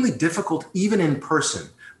extremely difficult even in person.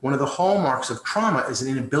 One of the hallmarks of trauma is an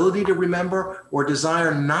inability to remember or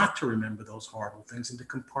desire not to remember those horrible things and to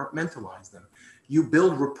compartmentalize them. You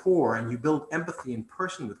build rapport and you build empathy in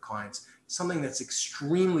person with clients, something that's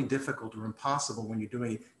extremely difficult or impossible when you're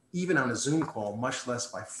doing it even on a Zoom call, much less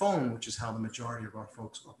by phone, which is how the majority of our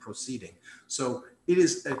folks are proceeding. So it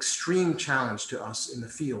is an extreme challenge to us in the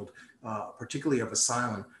field, particularly of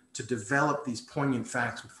asylum, to develop these poignant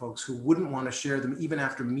facts with folks who wouldn't want to share them even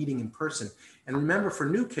after meeting in person. And remember, for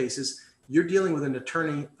new cases, you're dealing with an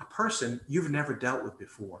attorney, a person you've never dealt with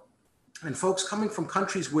before. And folks coming from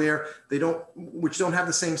countries where which don't have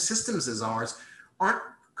the same systems as ours, aren't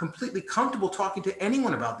completely comfortable talking to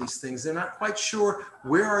anyone about these things. They're not quite sure,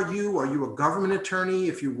 where are you? Are you a government attorney?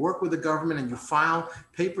 If you work with the government and you file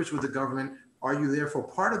papers with the government, are you therefore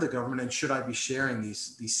part of the government? And should I be sharing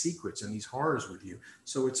these secrets and these horrors with you?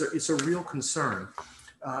 So it's a real concern.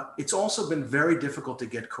 It's also been very difficult to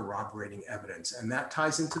get corroborating evidence, and that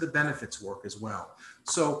ties into the benefits work as well.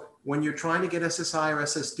 So when you're trying to get SSI or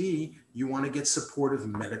SSD, you want to get supportive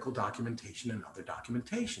medical documentation and other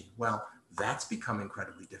documentation. Well, that's become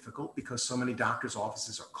incredibly difficult because so many doctors'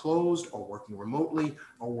 offices are closed or working remotely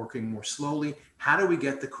or working more slowly. How do we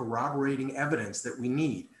get the corroborating evidence that we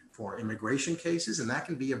need for immigration cases? And that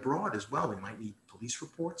can be abroad as well. We might need police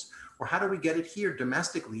reports. Or how do we get it here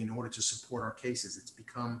domestically in order to support our cases? It's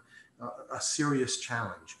become a serious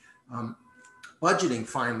challenge. Budgeting,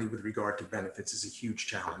 finally, with regard to benefits is a huge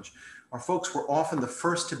challenge. Our folks were often the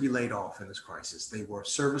first to be laid off in this crisis. They were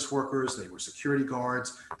service workers, they were security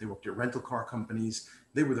guards, they worked at rental car companies.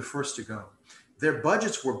 They were the first to go. Their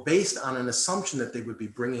budgets were based on an assumption that they would be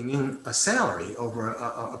bringing in a salary over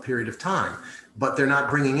a period of time, but they're not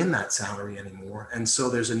bringing in that salary anymore. And so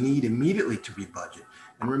there's a need immediately to rebudget.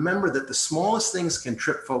 And remember that the smallest things can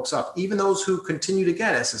trip folks up. Even those who continue to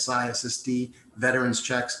get SSI, SSD, veterans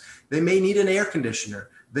checks, they may need an air conditioner.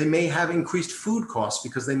 They may have increased food costs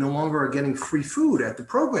because they no longer are getting free food at the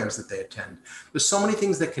programs that they attend. There's so many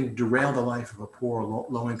things that can derail the life of a poor,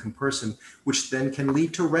 low-income person, which then can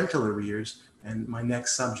lead to rental arrears. And my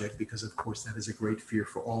next subject, because of course that is a great fear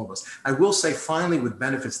for all of us. I will say finally with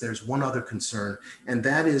benefits, there's one other concern, and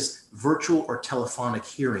that is virtual or telephonic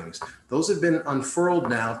hearings. Those have been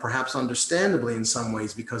unfurled now, perhaps understandably in some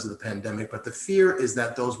ways because of the pandemic, but the fear is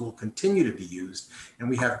that those will continue to be used. And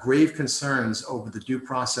we have grave concerns over the due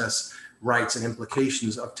process rights and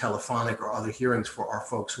implications of telephonic or other hearings for our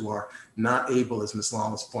folks who are not able, as Ms.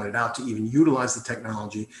 Lawless pointed out, to even utilize the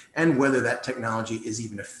technology, and whether that technology is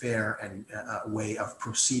even a fair and way of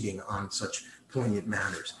proceeding on such poignant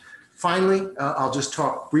matters. Finally, I'll just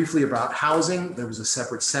talk briefly about housing. There was a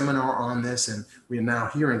separate seminar on this, and we are now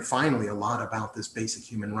hearing finally a lot about this basic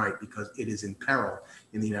human right because it is in peril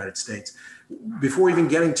in the United States. Before even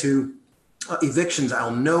getting to evictions,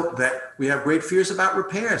 I'll note that we have great fears about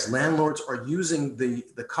repairs. Landlords are using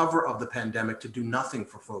the cover of the pandemic to do nothing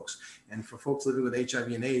for folks. And for folks living with HIV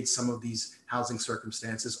and AIDS, some of these housing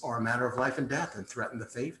circumstances are a matter of life and death and threaten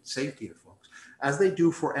the safety of folks, as they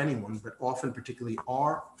do for anyone, but often particularly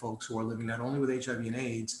are folks who are living not only with HIV and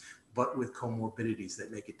AIDS, but with comorbidities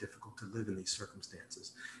that make it difficult to live in these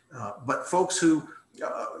circumstances. But folks who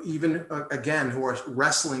again, who are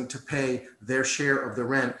wrestling to pay their share of the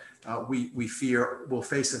rent, we fear will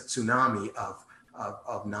face a tsunami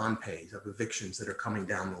of non-pays, of evictions that are coming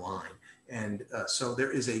down the line. And so there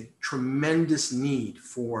is a tremendous need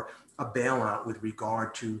for a bailout with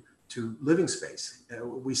regard to living space.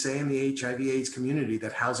 We say in the HIV/AIDS community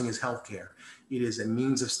that housing is healthcare. It is a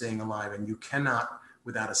means of staying alive, and you cannot,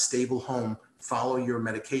 without a stable home, follow your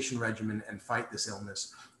medication regimen and fight this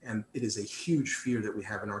illness. And it is a huge fear that we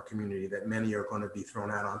have in our community that many are going to be thrown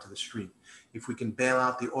out onto the street. If we can bail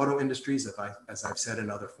out the auto industries, as I've said in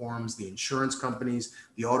other forums, the insurance companies,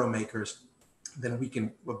 the automakers, then we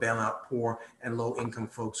can bail out poor and low income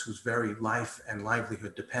folks whose very life and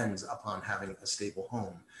livelihood depends upon having a stable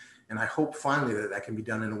home. And I hope finally that that can be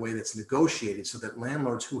done in a way that's negotiated so that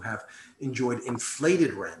landlords who have enjoyed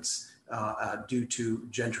inflated rents due to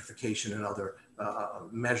gentrification and other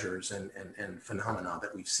measures and phenomena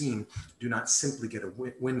that we've seen do not simply get a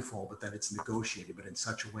windfall, but that it's negotiated, but in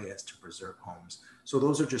such a way as to preserve homes. So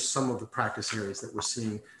those are just some of the practice areas that we're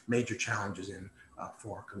seeing major challenges in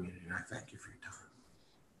for our community. And I thank you for your time.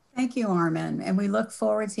 Thank you, Armin. And we look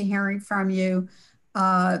forward to hearing from you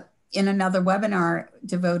in another webinar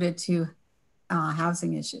devoted to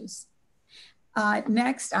housing issues. Our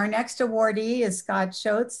next awardee is Scott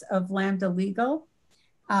Schotz of Lambda Legal.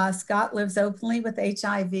 Scott lives openly with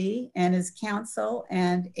HIV and is counsel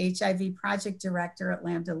and HIV project director at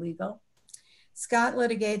Lambda Legal. Scott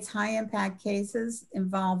litigates high impact cases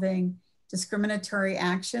involving discriminatory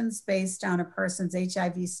actions based on a person's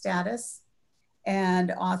HIV status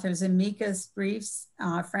and authors amicus briefs,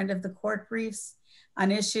 friend of the court briefs on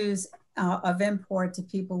issues of import to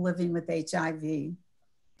people living with HIV.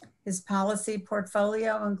 His policy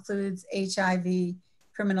portfolio includes HIV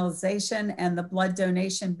criminalization and the blood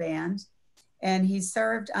donation ban, and he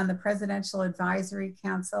served on the Presidential Advisory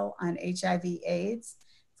Council on HIV/AIDS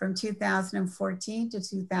from 2014 to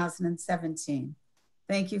 2017.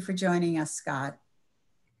 Thank you for joining us, Scott.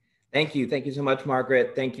 Thank you so much,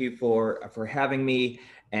 Margaret. Thank you for having me,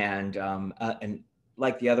 and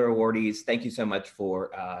like the other awardees, thank you so much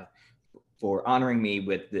for honoring me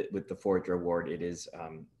with the Forger Award. It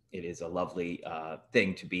is a lovely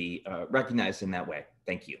thing to be recognized in that way.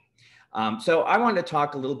 Thank you. So I want to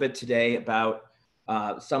talk a little bit today about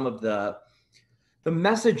some of the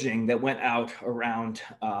messaging that went out around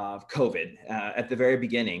COVID at the very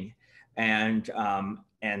beginning, and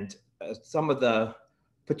some of the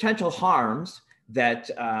potential harms that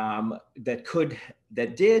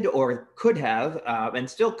did or could have and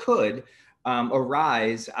still could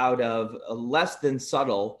arise out of less than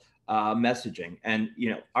subtle messaging. And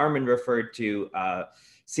Armin referred to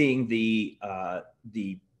seeing the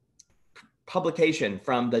publication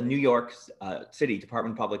from the New York City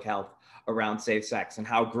Department of Public Health around safe sex and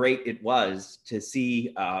how great it was to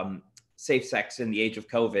see safe sex in the age of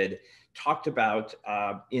COVID talked about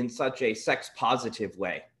in such a sex positive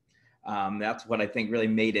way. That's what I think really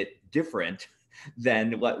made it different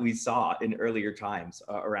than what we saw in earlier times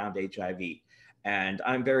around HIV. And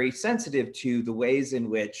I'm very sensitive to the ways in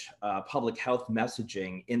which public health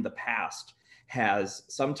messaging in the past has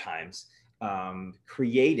sometimes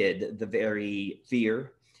created the very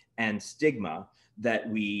fear and stigma that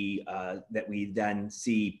we then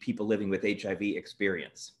see people living with HIV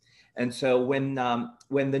experience. And so when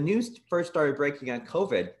the news first started breaking on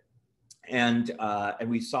COVID, and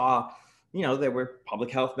we saw, there were public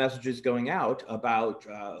health messages going out about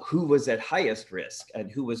who was at highest risk and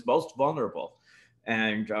who was most vulnerable.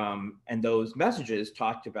 And those messages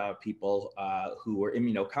talked about people who were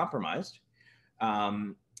immunocompromised.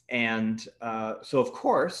 So of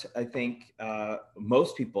course, I think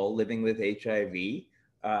most people living with HIV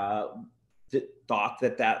thought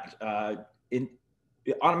that it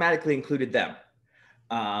automatically included them.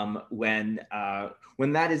 When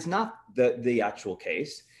that is not the actual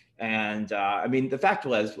case. And I mean, the fact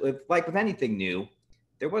was, like with anything new,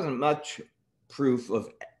 there wasn't much proof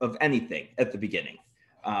of anything at the beginning.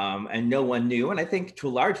 And no one knew. And I think to a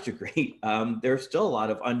large degree, there's still a lot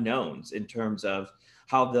of unknowns in terms of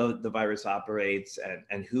how the virus operates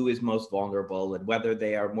and who is most vulnerable, and whether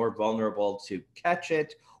they are more vulnerable to catch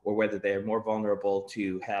it or whether they are more vulnerable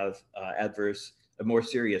to have more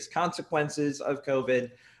serious consequences of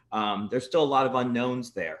COVID. There's still a lot of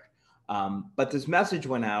unknowns there. But this message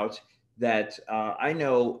went out that I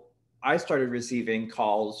know I started receiving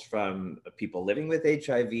calls from people living with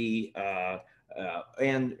HIV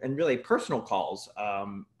and really personal calls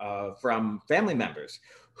from family members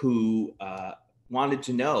who wanted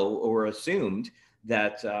to know or assumed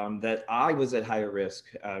that that I was at higher risk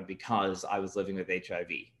because I was living with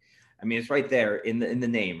HIV. I mean, it's right there in the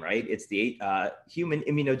name, right? It's the human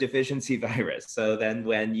immunodeficiency virus. So then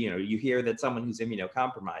when you hear that someone who's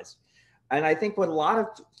immunocompromised, and I think what a lot of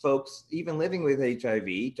folks, even living with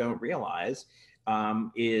HIV, don't realize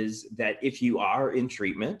is that if you are in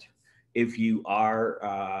treatment, if you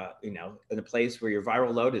are in a place where your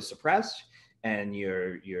viral load is suppressed and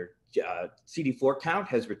your CD4 count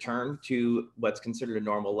has returned to what's considered a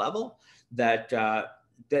normal level, that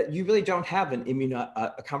you really don't have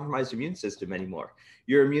a compromised immune system anymore.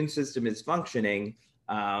 Your immune system is functioning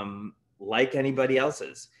like anybody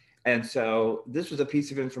else's. And so this was a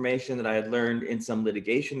piece of information that I had learned in some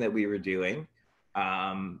litigation that we were doing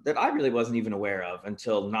that I really wasn't even aware of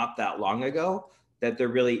until not that long ago, that there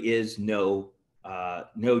really is no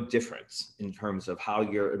difference in terms of how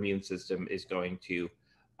your immune system is going to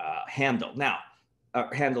handle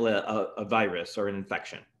a virus or an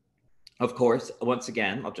infection. Of course, once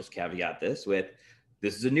again, I'll just caveat this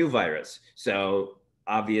is a new virus. So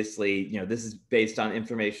obviously, this is based on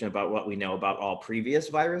information about what we know about all previous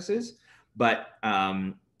viruses, but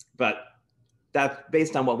that's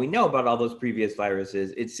based on what we know about all those previous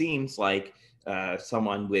viruses. It seems like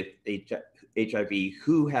someone with HIV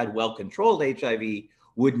who had well-controlled HIV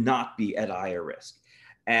would not be at higher risk.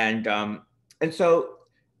 And so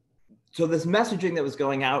this messaging that was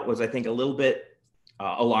going out was, I think, a little bit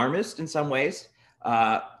alarmist in some ways,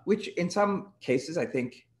 which in some cases I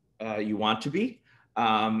think you want to be,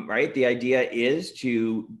 right? The idea is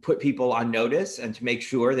to put people on notice and to make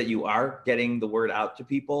sure that you are getting the word out to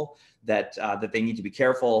people that they need to be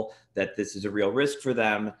careful, that this is a real risk for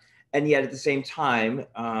them. And yet at the same time,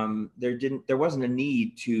 there wasn't a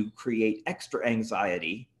need to create extra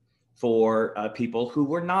anxiety for people who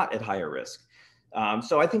were not at higher risk.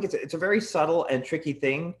 So I think it's a very subtle and tricky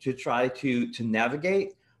thing to try to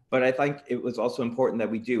navigate, but I think it was also important that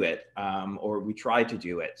we do it, or we try to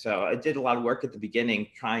do it. So I did a lot of work at the beginning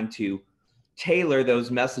trying to tailor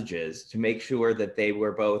those messages to make sure that they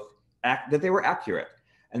were accurate,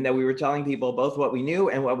 and that we were telling people both what we knew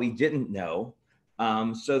and what we didn't know,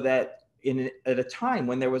 so that at a time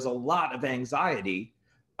when there was a lot of anxiety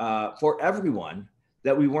for everyone,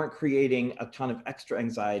 that we weren't creating a ton of extra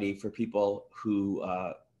anxiety for people who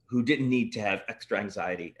didn't need to have extra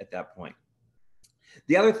anxiety at that point.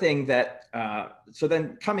 The other thing that, so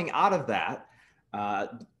then coming out of that,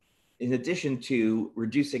 in addition to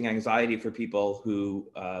reducing anxiety for people who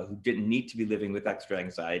didn't need to be living with extra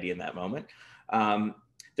anxiety in that moment,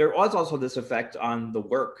 there was also this effect on the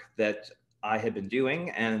work that I had been doing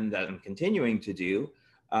and that I'm continuing to do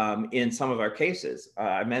in some of our cases.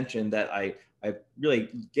 I mentioned that I really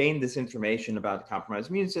gained this information about the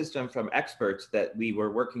compromised immune system from experts that we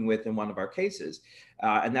were working with in one of our cases.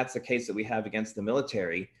 And that's the case that we have against the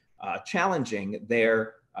military, challenging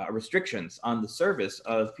their restrictions on the service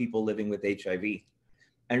of people living with HIV.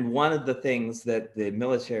 And one of the things that the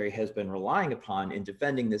military has been relying upon in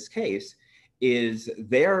defending this case is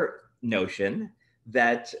their notion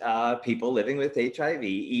that people living with HIV,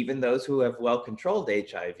 even those who have well-controlled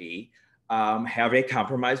HIV, have a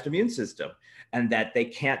compromised immune system, and that they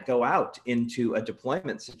can't go out into a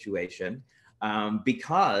deployment situation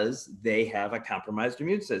because they have a compromised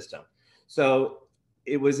immune system. So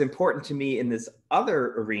it was important to me in this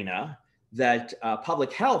other arena that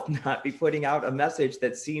public health not be putting out a message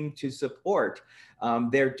that seemed to support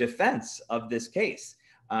their defense of this case,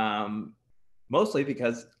 mostly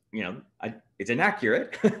because it's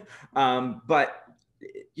inaccurate, but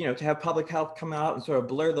to have public health come out and sort of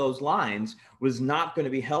blur those lines was not going to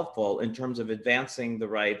be helpful in terms of advancing the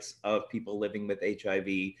rights of people living with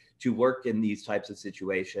HIV to work in these types of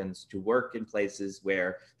situations, to work in places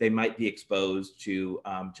where they might be exposed to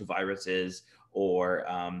viruses, or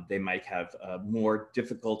they might have more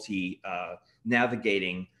difficulty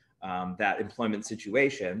navigating that employment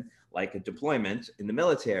situation, like a deployment in the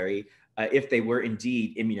military, if they were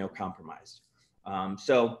indeed immunocompromised.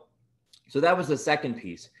 So that was the second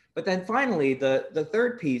piece. But then finally, the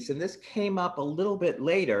third piece, and this came up a little bit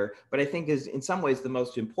later, but I think is in some ways the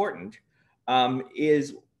most important,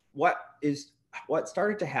 is what is what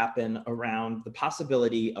started to happen around the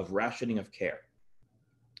possibility of rationing of care.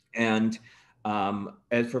 And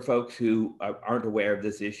as for folks who aren't aware of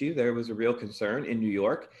this issue, there was a real concern in New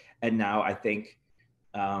York. And now I think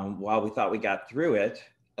while we thought we got through it,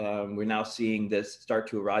 we're now seeing this start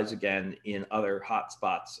to arise again in other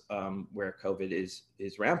hotspots where COVID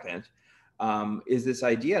is rampant, is this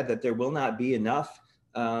idea that there will not be enough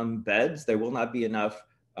beds, there will not be enough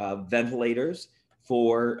ventilators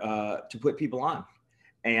to put people on.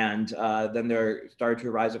 And then there started to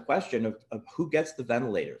arise a question of who gets the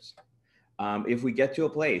ventilators. If we get to a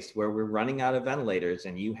place where we're running out of ventilators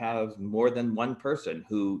and you have more than one person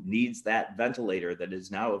who needs that ventilator that is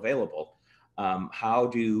now available, how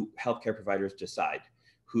do healthcare providers decide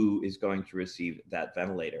who is going to receive that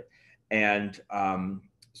ventilator? And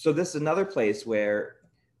so this is another place where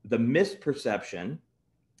the misperception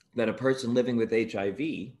that a person living with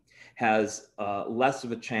HIV has less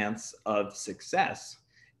of a chance of success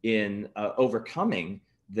in overcoming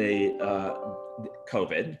the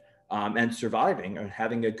COVID and surviving or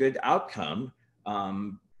having a good outcome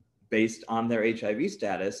based on their HIV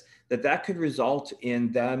status, that could result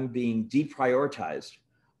in them being deprioritized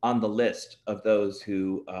on the list of those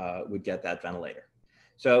who would get that ventilator.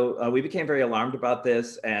 So we became very alarmed about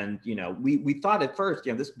this. And, we thought at first,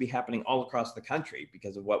 this would be happening all across the country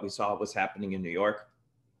because of what we saw was happening in New York.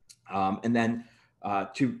 And then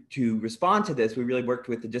to respond to this, we really worked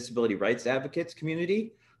with the disability rights advocates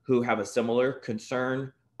community who have a similar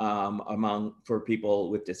concern for people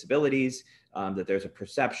with disabilities, that there's a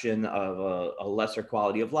perception of a lesser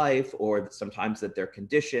quality of life, or sometimes that their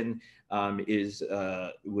condition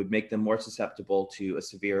would make them more susceptible to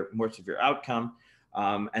a more severe outcome.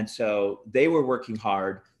 And so they were working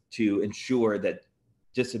hard to ensure that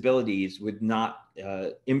disabilities would not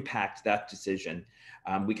impact that decision.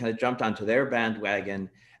 We kind of jumped onto their bandwagon.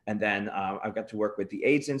 And then I've got to work with the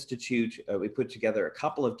AIDS Institute. We put together a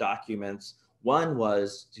couple of documents. One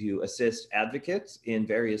was to assist advocates in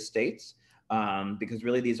various states, because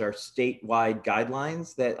really these are statewide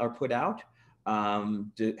guidelines that are put out,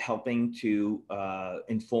 helping to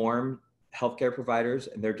inform healthcare providers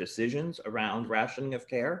and their decisions around rationing of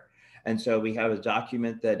care. And so we have a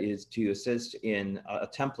document that is to assist in a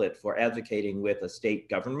template for advocating with a state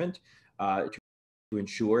government to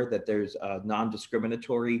ensure that there's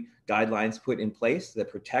non-discriminatory guidelines put in place that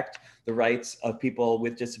protect the rights of people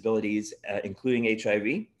with disabilities, including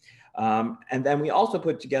HIV. And then we also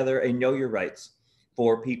put together a Know Your Rights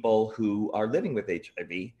for people who are living with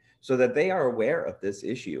HIV so that they are aware of this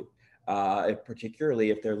issue, particularly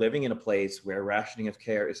if they're living in a place where rationing of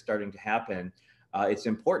care is starting to happen. It's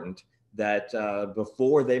important that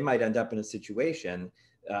before they might end up in a situation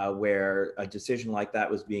where a decision like that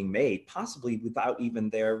was being made, possibly without even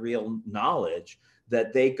their real knowledge,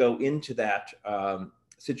 that they go into that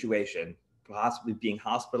situation, possibly being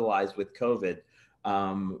hospitalized with COVID,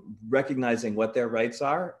 recognizing what their rights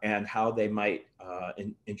are and how they might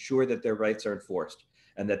ensure that their rights are enforced,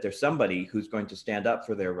 and that there's somebody who's going to stand up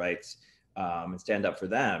for their rights and stand up for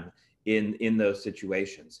them in those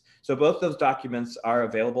situations. So both those documents are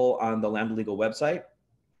available on the Lambda Legal website.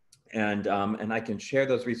 And I can share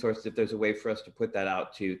those resources if there's a way for us to put that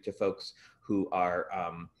out to folks who are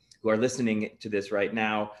listening to this right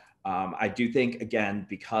now. I do think, again,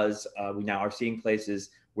 because we now are seeing places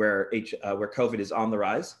where COVID is on the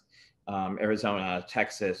rise, Arizona,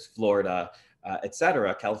 Texas, Florida, et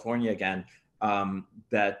cetera, California again,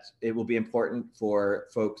 that it will be important for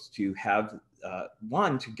folks to have,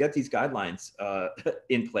 to get these guidelines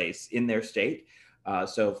in place in their state.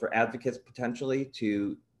 So for advocates potentially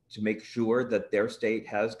to make sure that their state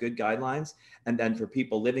has good guidelines, and then for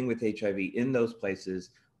people living with HIV in those places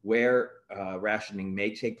where rationing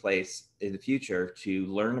may take place in the future to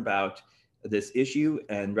learn about this issue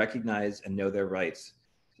and recognize and know their rights,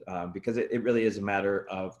 because it really is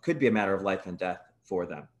could be a matter of life and death for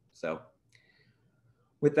them. So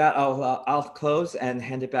with that, I'll close and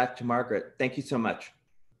hand it back to Margaret. Thank you so much.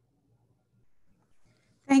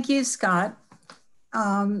 Thank you, Scott.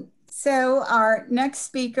 So our next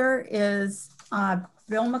speaker is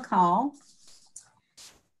Bill McCall,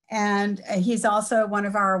 and he's also one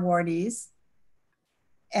of our awardees.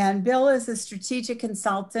 And Bill is a strategic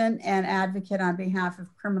consultant and advocate on behalf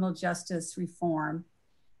of criminal justice reform,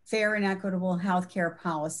 fair and equitable healthcare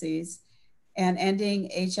policies, and ending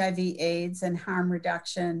HIV/AIDS and harm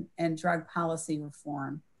reduction and drug policy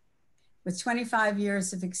reform. With 25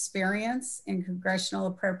 years of experience in congressional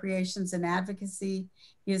appropriations and advocacy,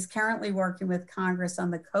 he is currently working with Congress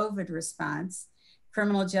on the COVID response,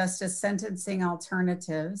 criminal justice sentencing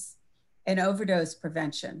alternatives, and overdose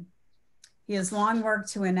prevention. He has long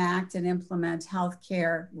worked to enact and implement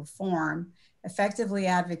healthcare reform, effectively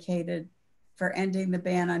advocated for ending the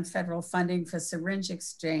ban on federal funding for syringe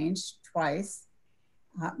exchange twice,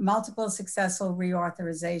 multiple successful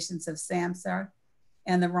reauthorizations of SAMHSA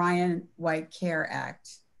and the Ryan White Care Act,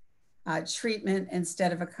 treatment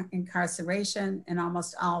instead of incarceration in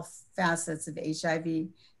almost all facets of HIV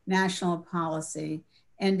national policy,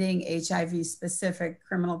 ending HIV-specific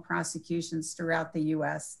criminal prosecutions throughout the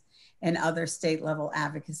US, and other state-level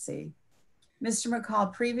advocacy. Mr.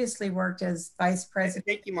 McCall previously worked as Vice President.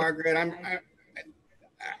 Thank you, Margaret.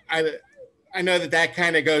 I know that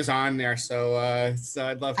kind of goes on there, so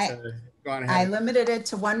I'd love to go on ahead. I limited it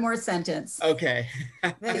to one more sentence. Okay.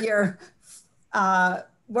 That you're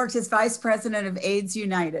worked as Vice President of AIDS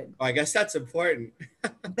United. Well, I guess that's important.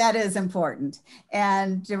 That is important.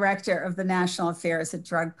 And Director of the National Affairs at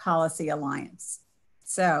Drug Policy Alliance.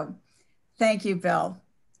 So thank you, Bill.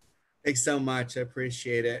 Thanks so much. I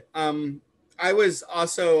appreciate it. I was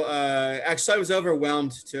also, actually I was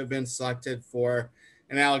overwhelmed to have been selected for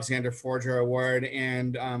an Alexander Forger Award,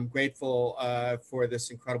 and I'm grateful for this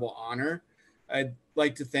incredible honor. I'd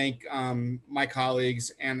like to thank my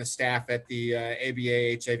colleagues and the staff at the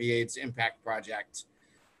ABA HIV/AIDS Impact Project.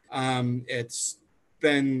 It's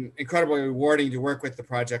been incredibly rewarding to work with the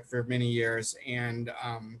project for many years, and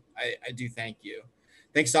I do thank you.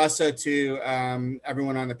 Thanks also to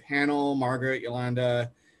everyone on the panel, Margaret,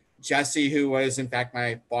 Yolanda, Jesse, who was in fact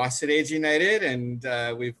my boss at AIDS United,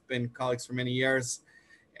 and we've been colleagues for many years,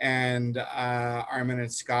 and Armin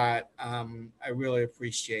and Scott. I really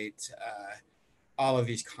appreciate all of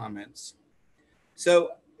these comments.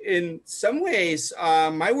 So in some ways,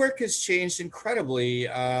 my work has changed incredibly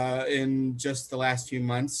in just the last few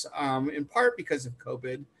months, in part because of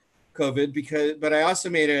COVID, but I also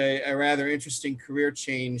made a rather interesting career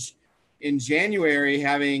change in January,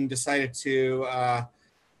 having decided to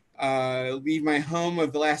leave my home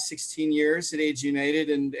of the last 16 years at AIDS United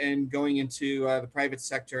and going into the private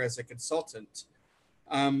sector as a consultant.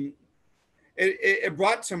 It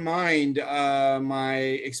brought to mind my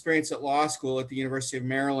experience at law school at the University of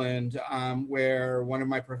Maryland, where one of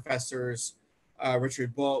my professors,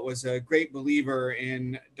 Richard Bolt, was a great believer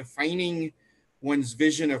in defining one's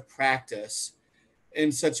vision of practice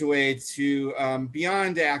in such a way to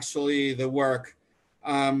beyond actually the work,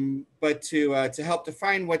 but to help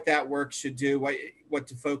define what that work should do, what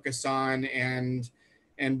to focus on, and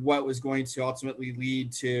what was going to ultimately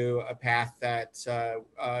lead to a path that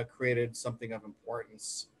created something of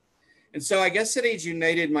importance. And so I guess at AIDS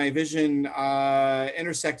United, my vision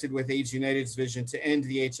intersected with AIDS United's vision to end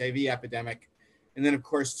the HIV epidemic, and then of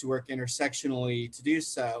course to work intersectionally to do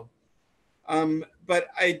so. But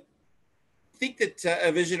I think that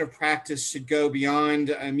a vision of practice should go beyond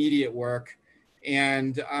immediate work,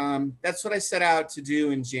 and that's what I set out to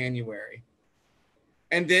do in January.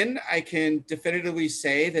 And then I can definitively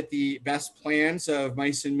say that the best plans of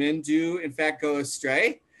mice and men do in fact go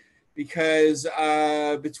astray, because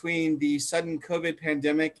between the sudden COVID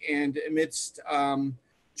pandemic and amidst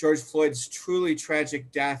George Floyd's truly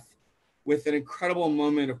tragic death, with an incredible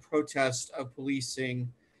moment of protest of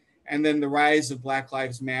policing, and then the rise of Black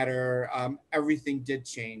Lives Matter, everything did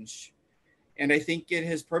change. And I think it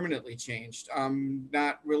has permanently changed,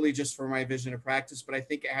 not really just for my vision of practice, but I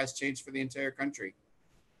think it has changed for the entire country.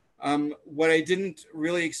 What I didn't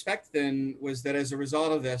really expect then was that as a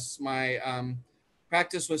result of this, my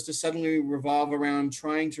practice was to suddenly revolve around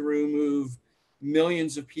trying to remove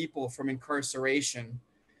millions of people from incarceration.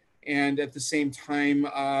 And at the same time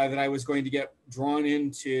that I was going to get drawn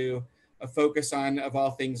into a focus on, of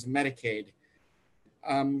all things, Medicaid.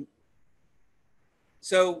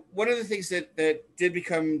 So one of the things that did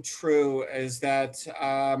become true is that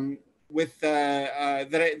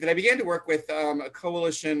that I began to work with a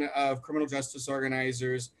coalition of criminal justice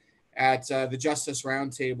organizers at the Justice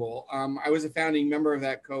Roundtable. I was a founding member of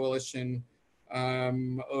that coalition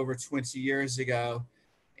over 20 years ago,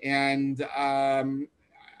 and I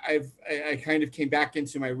kind of came back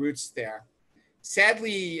into my roots there.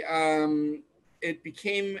 Sadly, it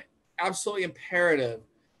became absolutely imperative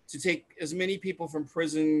to take as many people from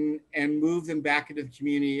prison and move them back into the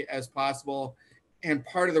community as possible. And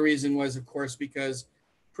part of the reason was, of course, because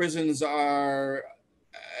prisons are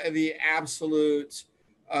the absolute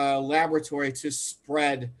laboratory to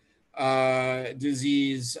spread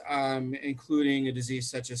disease, including a disease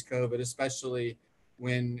such as COVID, especially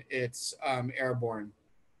when it's airborne.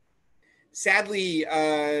 Sadly,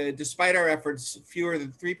 despite our efforts, fewer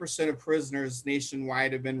than 3% of prisoners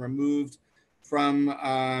nationwide have been removed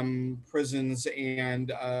from prisons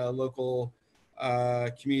and local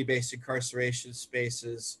community-based incarceration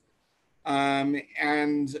spaces.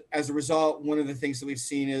 And as a result, one of the things that we've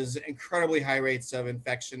seen is incredibly high rates of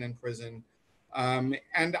infection in prison.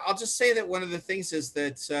 And I'll just say that one of the things is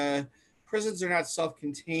that prisons are not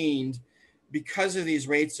self-contained because of these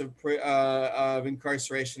rates of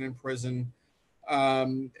incarceration in prison.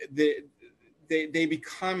 They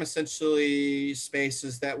become essentially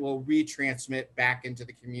spaces that will retransmit back into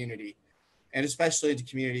the community, and especially into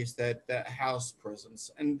communities that house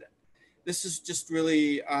prisons. And this is just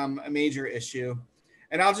really a major issue.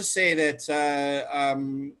 And I'll just say that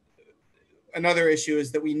another issue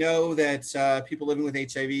is that we know that people living with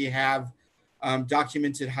HIV have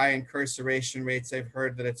documented high incarceration rates. I've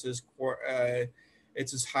heard that it's as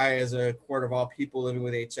high as a quarter of all people living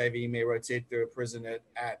with HIV may rotate through a prison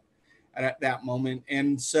at that moment.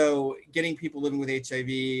 And so getting people living with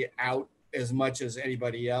HIV out as much as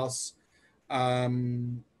anybody else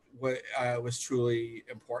was truly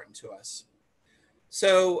important to us.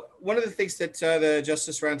 So one of the things that the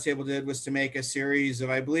Justice Roundtable did was to make a series of,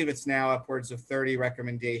 I believe it's now upwards of 30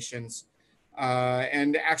 recommendations.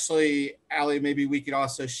 And actually, Ali, maybe we could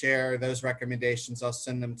also share those recommendations. I'll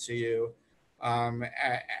send them to you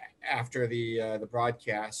after the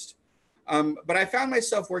broadcast. But I found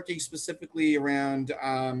myself working specifically around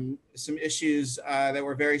some issues that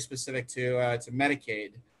were very specific to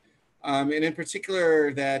Medicaid. And in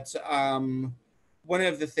particular that one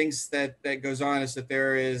of the things that goes on is that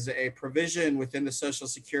there is a provision within the Social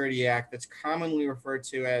Security Act that's commonly referred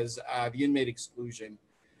to as the inmate exclusion,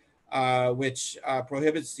 which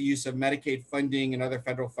prohibits the use of Medicaid funding and other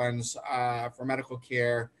federal funds for medical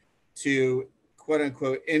care to quote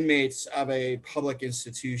unquote inmates of a public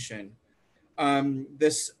institution.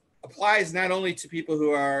 This applies not only to people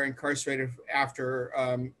who are incarcerated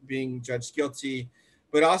after being judged guilty,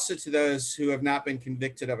 but also to those who have not been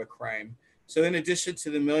convicted of a crime. So in addition to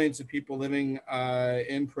the millions of people living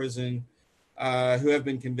in prison who have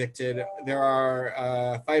been convicted, there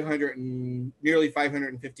are nearly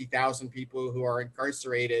 550,000 people who are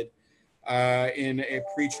incarcerated in a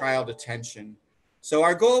pretrial detention. So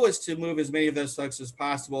our goal was to move as many of those folks as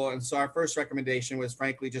possible. And so our first recommendation was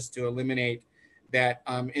frankly just to eliminate that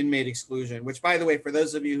inmate exclusion, which by the way, for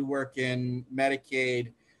those of you who work in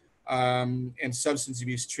Medicaid and substance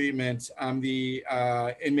abuse treatment, the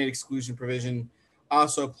inmate exclusion provision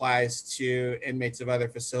also applies to inmates of other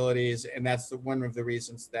facilities. And that's one of the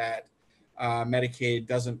reasons that Medicaid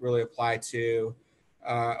doesn't really apply to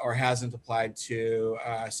or hasn't applied to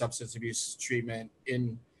substance abuse treatment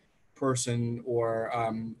in person or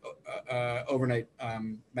overnight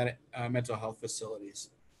mental health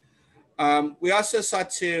facilities. We also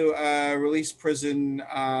sought to release prison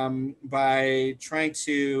by trying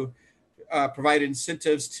to provide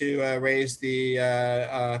incentives to raise the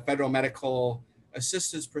federal medical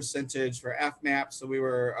assistance percentage for FMAP. So we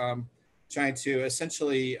were trying to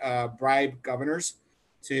essentially bribe governors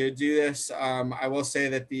to do this. I will say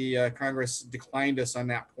that the Congress declined us on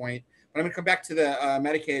that point. But I'm going to come back to the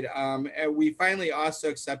Medicaid. We finally also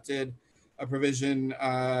accepted a provision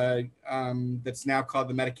that's now called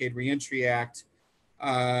the Medicaid Reentry Act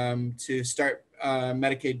to start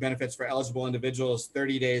Medicaid benefits for eligible individuals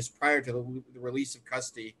 30 days prior to the release of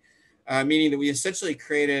custody, meaning that we essentially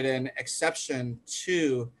created an exception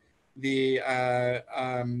to the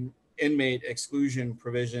inmate exclusion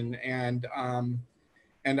provision.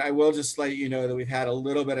 And I will just let you know that we've had a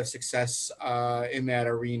little bit of success in that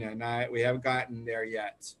arena. We haven't gotten there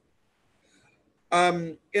yet.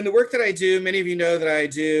 In the work that I do, many of you know that I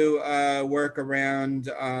do work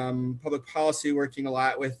around public policy, working a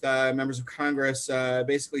lot with members of Congress,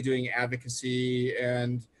 basically doing advocacy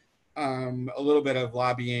and a little bit of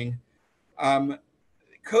lobbying.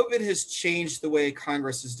 COVID has changed the way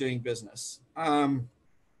Congress is doing business.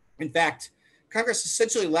 In fact, Congress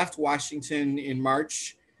essentially left Washington in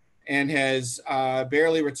March and has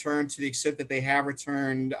barely returned. To the extent that they have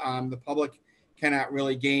returned, the public cannot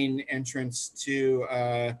really gain entrance to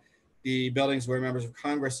the buildings where members of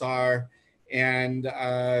Congress are, and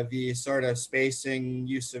the sort of spacing,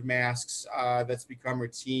 use of masks that's become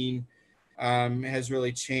routine has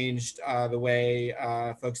really changed the way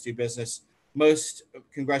folks do business. Most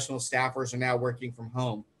congressional staffers are now working from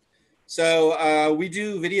home. So we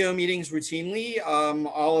do video meetings routinely.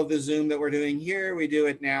 All of the Zoom that we're doing here, we do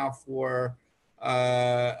it now for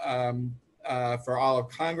all of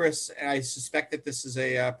Congress. And I suspect that this is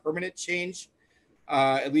a permanent change,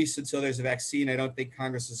 at least until there's a vaccine. I don't think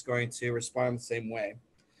Congress is going to respond the same way.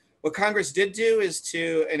 What Congress did do is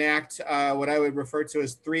to enact what I would refer to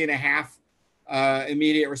as 3.5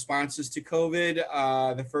 immediate responses to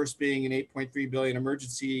COVID. The first being an $8.3 billion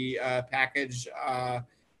emergency package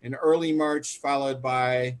in early March, followed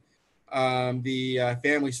by the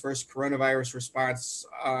Families First coronavirus response,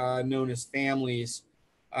 known as Families,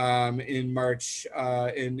 in March,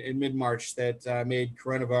 in mid-March, that made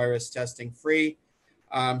coronavirus testing free,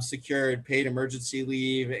 secured paid emergency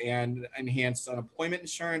leave, and enhanced unemployment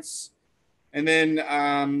insurance. And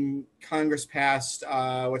then Congress passed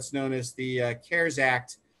what's known as the CARES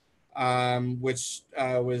Act, which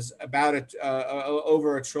was about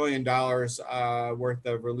over $1 trillion worth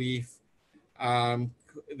of relief.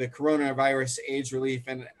 The Coronavirus Aid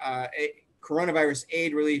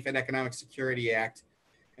Relief and Economic Security Act,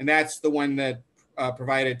 and that's the one that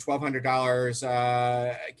provided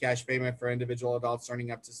 $1,200 cash payment for individual adults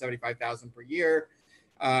earning up to $75,000 per year.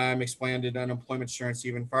 Expanded unemployment insurance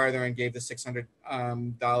even farther and gave the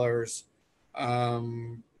 $600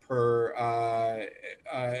 per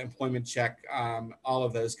employment check, all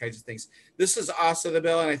of those kinds of things. This is also the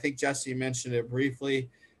bill, and I think Jesse mentioned it briefly,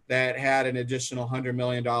 that had an additional $100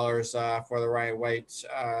 million for the Ryan White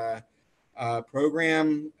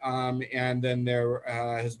program. And then there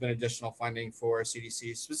has been additional funding for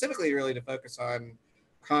CDC, specifically really to focus on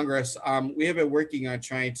Congress. We have been working on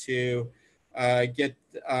trying to get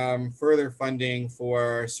further funding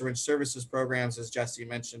for syringe services programs, as Jesse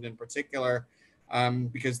mentioned in particular,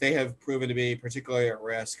 because they have proven to be particularly at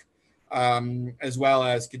risk, as well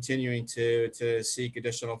as continuing to seek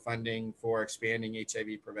additional funding for expanding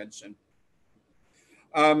HIV prevention.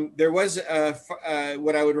 There was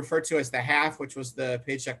what I would refer to as the HAF, which was the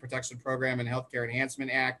Paycheck Protection Program and Healthcare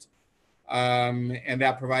Enhancement Act. And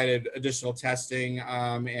that provided additional testing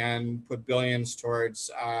and put billions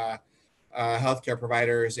towards healthcare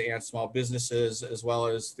providers and small businesses, as well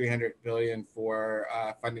as $300 billion for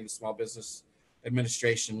funding the Small Business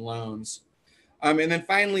Administration loans. And then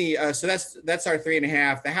finally, so that's our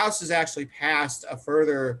 3.5. The House has actually passed a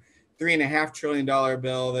further $3.5 trillion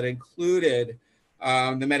bill that included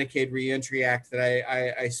the Medicaid Reentry Act that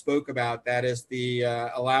I spoke about. That is the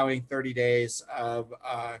allowing 30 days of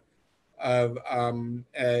a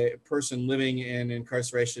person living in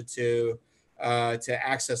incarceration to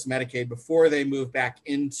access Medicaid before they move back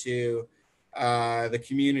into the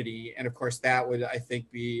community. And of course, that would, I think,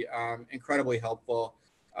 be incredibly helpful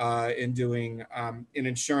in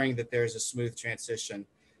ensuring that there's a smooth transition,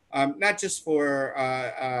 not just for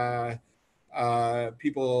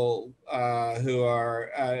people who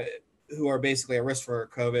are basically at risk for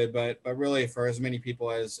COVID, but really for as many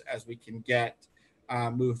people as we can get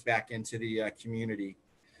moved back into the community.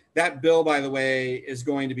 That bill, by the way, is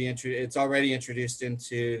going to be it's already introduced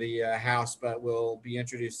into the House, but will be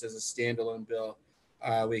introduced as a standalone bill.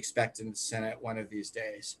 We expect in the Senate one of these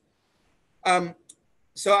days.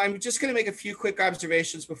 So I'm just going to make a few quick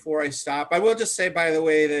observations before I stop. I will just say, by the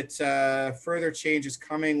way, that further change is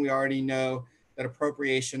coming. We already know that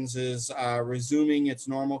appropriations is resuming its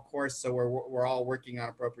normal course. So we're all working on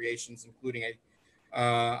appropriations, including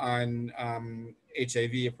on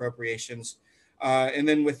HIV appropriations. And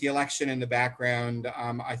then with the election in the background,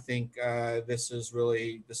 I think this is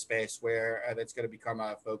really the space where that's going to become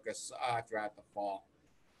a focus throughout the fall.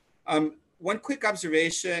 One quick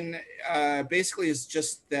observation basically is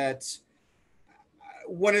just that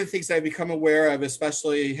one of the things that I've become aware of,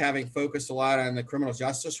 especially having focused a lot on the criminal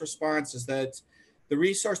justice response, is that the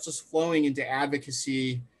resources flowing into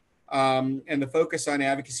advocacy and the focus on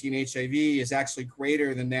advocacy in HIV is actually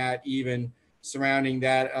greater than that, even surrounding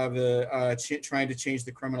that of the trying to change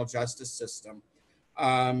the criminal justice system.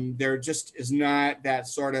 There just is not that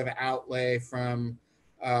sort of outlay from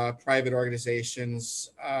private organizations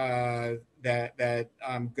that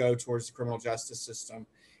go towards the criminal justice system.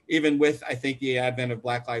 Even with, I think, the advent of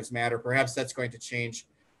Black Lives Matter, perhaps that's going to change,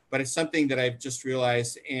 but it's something that I've just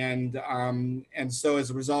realized. And so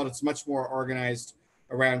as a result, it's much more organized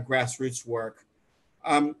around grassroots work.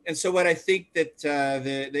 And so what I think that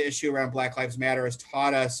the issue around Black Lives Matter has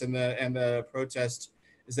taught us and the protest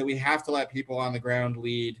is that we have to let people on the ground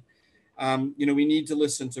lead. We need to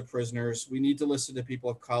listen to prisoners. We need to listen to people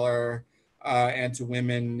of color and to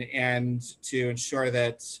women, and to ensure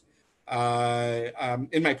that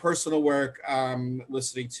in my personal work,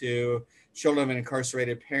 listening to children of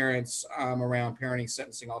incarcerated parents around parenting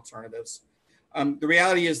sentencing alternatives. The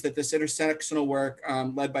reality is that this intersectional work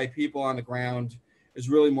led by people on the ground is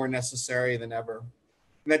really more necessary than ever.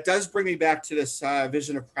 And that does bring me back to this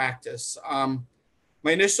vision of practice.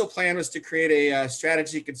 My initial plan was to create a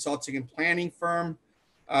strategy consulting and planning firm,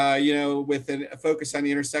 with a focus on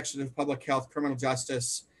the intersection of public health, criminal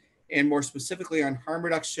justice, and more specifically on harm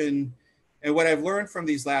reduction. And what I've learned from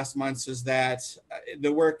these last months is that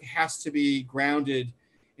the work has to be grounded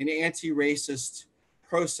in anti-racist,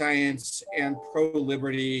 pro-science, and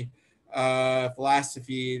pro-liberty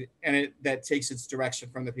philosophy, and that takes its direction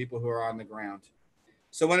from the people who are on the ground.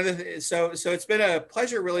 So so it's been a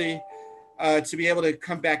pleasure really to be able to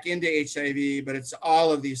come back into HIV, but it's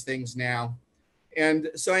all of these things now. And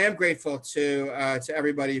so I am grateful to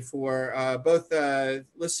everybody for both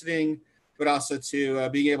listening, but also to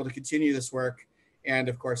being able to continue this work, and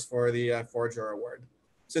of course for the Forger Award.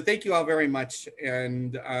 So thank you all very much,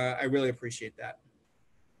 and I really appreciate that.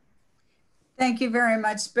 Thank you very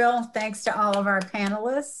much, Bill. Thanks to all of our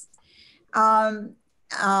panelists.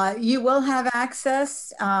 You will have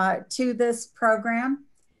access to this program.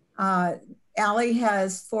 Allie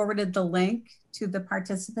has forwarded the link to the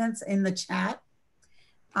participants in the chat.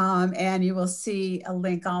 And you will see a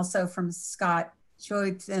link also from Scott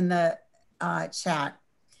Joyce in the chat.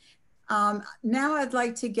 Now I'd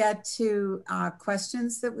like to get to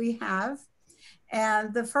questions that we have.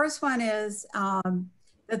 And the first one is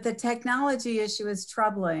that the technology issue is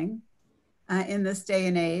troubling in this day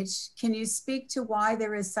and age. Can you speak to why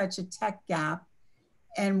there is such a tech gap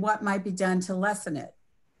and what might be done to lessen it?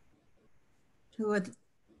 Who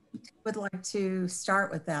would like to start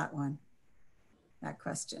with that one, that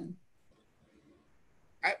question?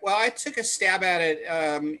 Well, I took a stab at it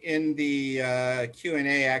in the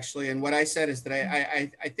Q&A actually, and what I said is that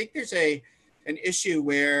I think there's an issue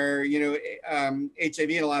where, you know, HIV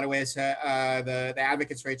in a lot of ways, the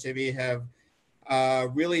advocates for HIV have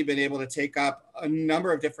really been able to take up a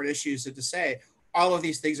number of different issues and to say all of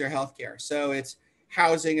these things are healthcare. So it's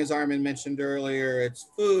housing, as Armin mentioned earlier, it's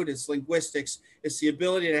food, it's linguistics, it's the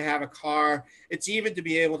ability to have a car, it's even to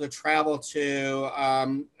be able to travel to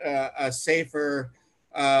a safer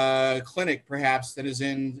clinic perhaps that is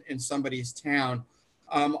in somebody's town.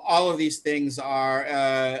 All of these things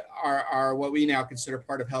are what we now consider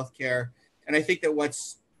part of healthcare. And I think that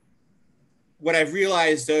what I've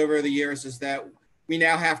realized over the years is that we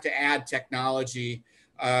now have to add technology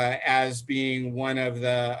as being one of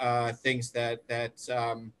the things that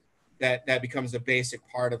becomes a basic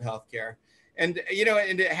part of healthcare. And you know,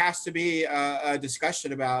 and it has to be a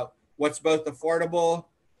discussion about what's both affordable,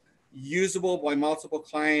 usable by multiple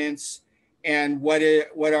clients, and what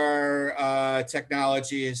are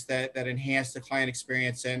technologies that enhance the client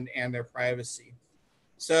experience and their privacy.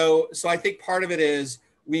 So I think part of it is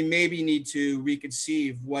we maybe need to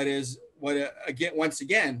reconceive once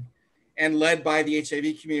again, and led by the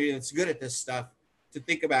HIV community that's good at this stuff, to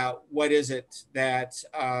think about what is it that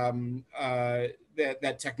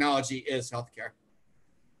that technology is healthcare.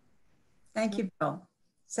 Thank you, Bill.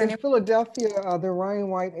 In Philadelphia, the Ryan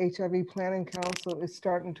White HIV Planning Council is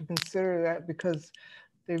starting to consider that because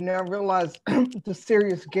they've now realized the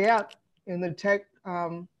serious gap in the tech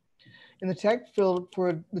field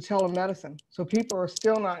for the telemedicine. So people are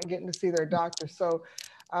still not getting to see their doctor. So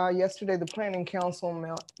yesterday, the Planning Council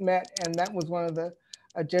met, and that was one of the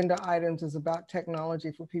agenda items, is about technology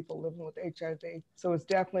for people living with HIV. So it's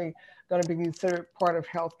definitely going to be considered part of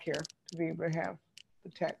healthcare to be able to have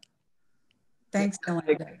the tech. Thanks,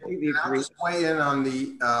 Melinda. I'll just weigh in on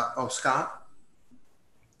the, Scott?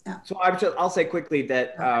 Yeah. So I'll say quickly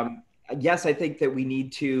that yes, I think that we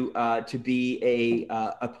need to be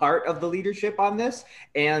a part of the leadership on this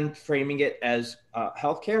and framing it as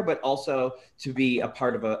healthcare, but also to be a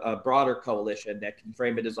part of a broader coalition that can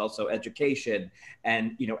frame it as also education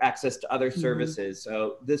and, you know, access to other services.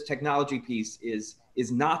 So this technology piece is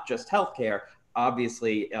not just healthcare.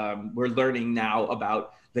 Obviously, we're learning now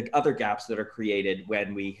about the other gaps that are created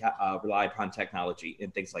when we rely upon technology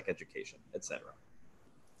in things like education, et cetera.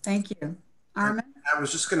 Thank you. Armin? I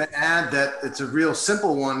was just going to add that it's a real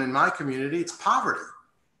simple one in my community. It's poverty.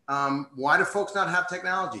 Why do folks not have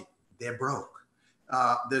technology? They're broke.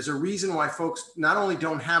 There's a reason why folks not only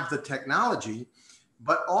don't have the technology,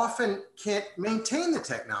 but often can't maintain the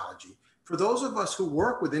technology. For those of us who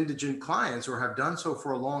work with indigent clients or have done so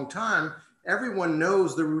for a long time, everyone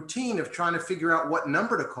knows the routine of trying to figure out what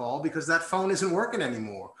number to call because that phone isn't working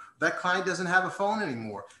anymore. That client doesn't have a phone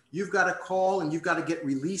anymore. You've got to call and you've got to get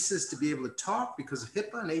releases to be able to talk because of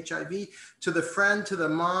HIPAA and HIV to the friend, to the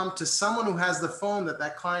mom, to someone who has the phone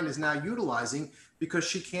that client is now utilizing because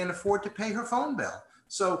she can't afford to pay her phone bill.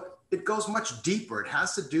 So it goes much deeper. It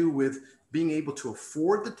has to do with being able to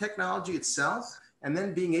afford the technology itself and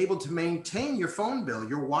then being able to maintain your phone bill,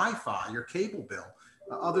 your Wi-Fi, your cable bill.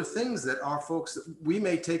 Other things that our folks that we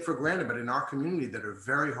may take for granted, but in our community that are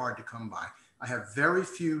very hard to come by. I have very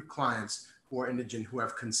few clients who are indigent who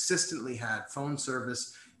have consistently had phone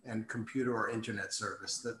service and computer or internet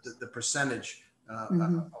service. The percentage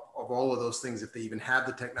of all of those things, if they even have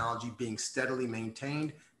the technology being steadily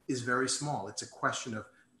maintained, is very small. It's a question of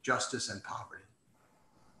justice and poverty.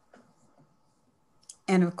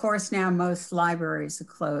 And of course, now most libraries are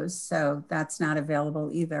closed, so that's not available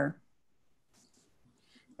either.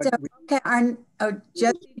 So, okay,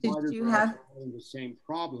 Jesse, did you have the same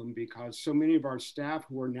problem, because so many of our staff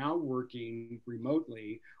who are now working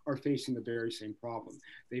remotely are facing the very same problem.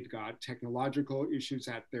 They've got technological issues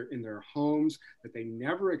in their homes that they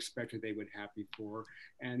never expected they would have before.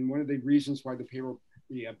 And one of the reasons why the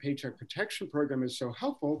Paycheck Protection Program is so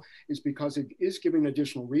helpful is because it is giving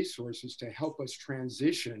additional resources to help us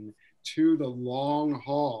transition to the long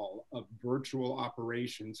haul of virtual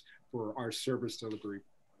operations for our service delivery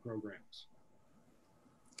programs.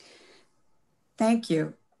 Thank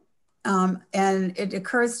you. And it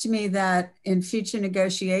occurs to me that in future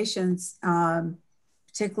negotiations,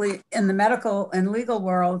 particularly in the medical and legal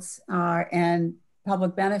worlds and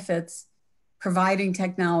public benefits, providing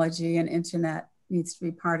technology and internet needs to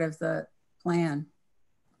be part of the plan.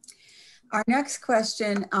 Our next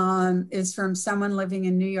question is from someone living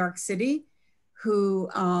in New York City who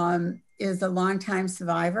is a longtime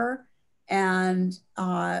survivor and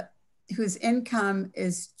whose income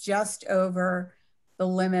is just over the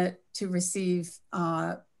limit to receive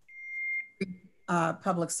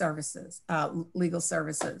public services, legal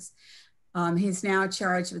services. He's now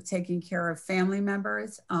charged with taking care of family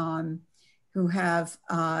members who have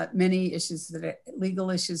many issues, legal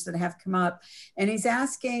issues that have come up. And he's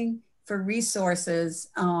asking for resources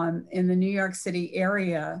in the New York City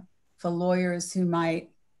area for lawyers who might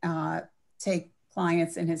take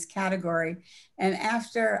clients in his category. And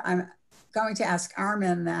after, I'm going to ask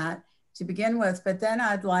Armin that to begin with, but then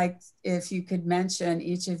I'd like if you could mention,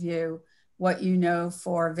 each of you, what you know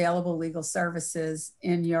for available legal services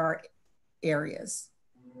in your areas.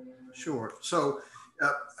 Sure. So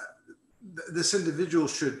this individual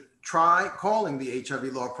should try calling the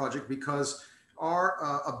HIV Law Project, because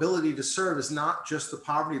our ability to serve is not just the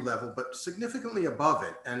poverty level, but significantly above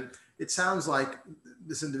it. And it sounds like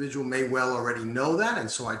this individual may well already know that, and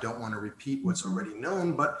so I don't want to repeat what's already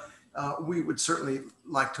known, but we would certainly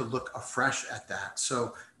like to look afresh at that.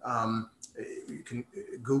 So you can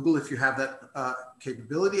Google if you have that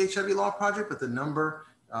capability, HIV Law Project, but the number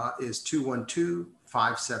is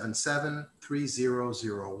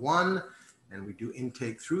 212-577-3001. And we do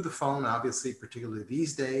intake through the phone, obviously, particularly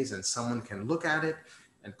these days, and someone can look at it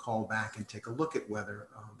and call back and take a look at whether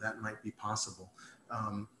that might be possible.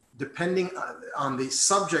 Depending on the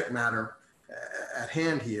subject matter at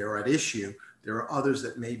hand here, or at issue, there are others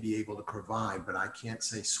that may be able to provide, but I can't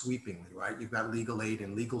say sweepingly, right? You've got legal aid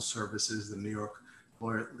and legal services, the New York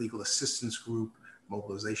Lawyer Legal Assistance Group,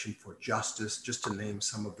 Mobilization for Justice, just to name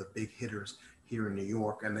some of the big hitters here in New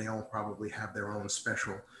York, and they all probably have their own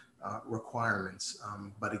special requirements.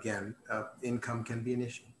 But again, income can be an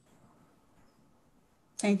issue.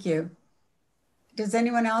 Thank you. Does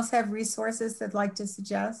anyone else have resources they'd like to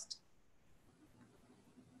suggest?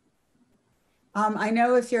 I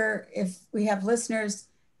know if we have listeners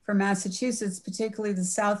from Massachusetts, particularly the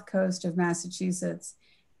South Coast of Massachusetts,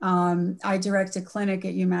 I direct a clinic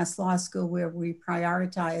at UMass Law School where we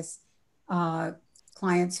prioritize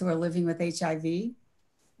clients who are living with HIV,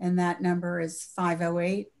 and that number is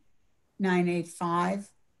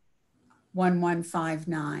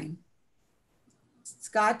 508-985-1159.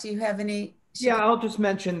 Scott, do you have any? Yeah, I'll just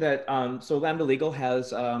mention that, so Lambda Legal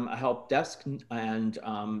has a help desk, and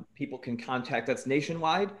people can contact us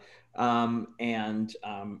nationwide.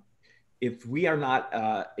 If we are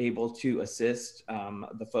not able to assist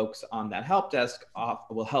the folks on that help desk,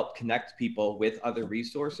 we'll help connect people with other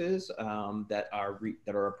resources that are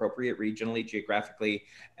appropriate regionally, geographically,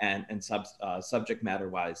 and subject matter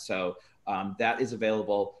wise. So that is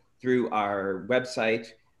available through our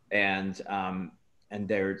website, and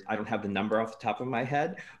there, I don't have the number off the top of my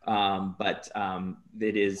head, but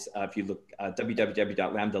it is, if you look,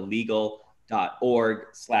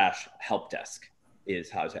 www.lambdalegal.org/helpdesk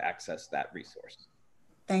is how to access that resource.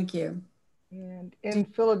 Thank you. And in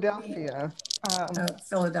Philadelphia,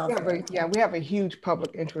 we have a huge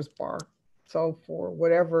public interest bar. So for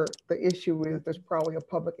whatever the issue is, there's probably a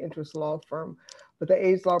public interest law firm. But the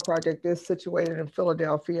AIDS Law Project is situated in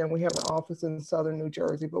Philadelphia, and we have an office in Southern New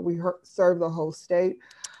Jersey, but we serve the whole state.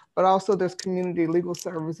 But also there's community legal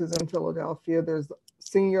services in Philadelphia. There's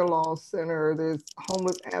Senior Law Center, there's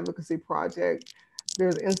Homeless Advocacy Project,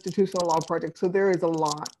 there's Institutional Law Project. So there is a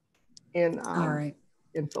lot in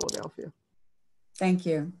Philadelphia. Thank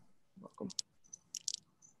you. You're welcome.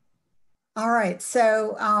 All right,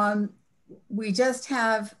 so we just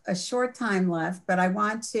have a short time left, but I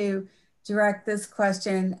want to direct this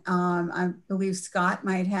question. I believe Scott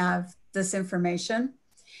might have this information.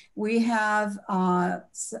 We have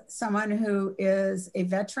someone who is a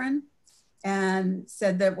veteran and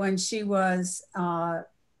said that when she was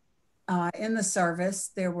in the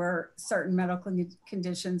service, there were certain medical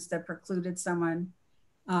conditions that precluded someone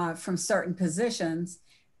from certain positions.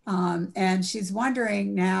 And she's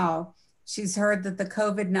wondering now, she's heard that the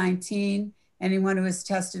COVID-19, anyone who is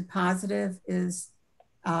tested positive is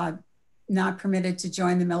not permitted to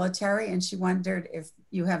join the military. And she wondered if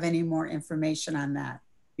you have any more information on that.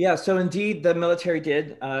 Yeah, so indeed, the military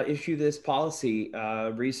did issue this policy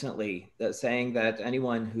recently saying that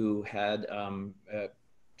anyone who had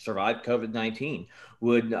survived COVID-19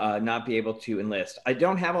 would not be able to enlist. I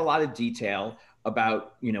don't have a lot of detail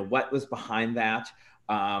about what was behind that.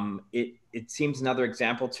 It seems another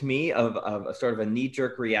example to me of a sort of a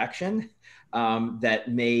knee-jerk reaction that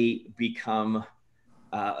may become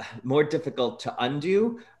more difficult to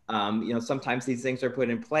undo. Sometimes these things are put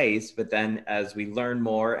in place, but then as we learn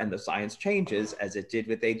more and the science changes, as it did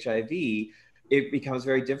with HIV, it becomes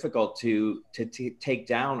very difficult to take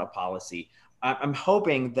down a policy. I'm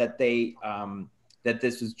hoping that that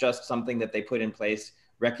this is just something that they put in place,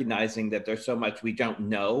 recognizing that there's so much we don't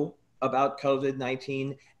know about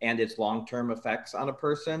COVID-19 and its long-term effects on a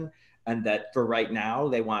person, and that for right now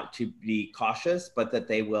they want to be cautious, but that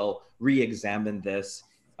they will re-examine this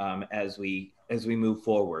as we move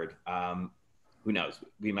forward. Who knows?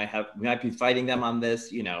 We might be fighting them on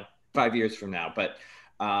this, 5 years from now. But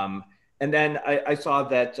and then I saw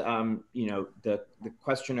that the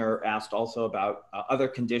questioner asked also about other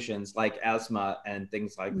conditions like asthma and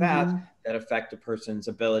things like that affect a person's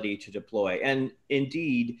ability to deploy. And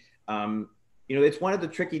indeed, it's one of the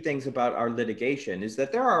tricky things about our litigation is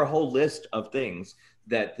that there are a whole list of things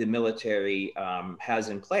that the military has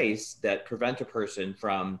in place that prevent a person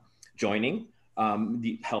from joining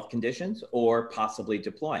the health conditions or possibly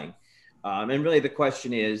deploying. And really the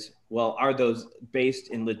question is, well, are those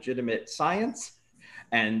based in legitimate science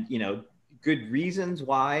and, good reasons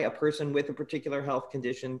why a person with a particular health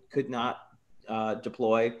condition could not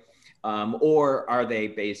deploy? Or are they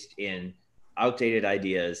based in outdated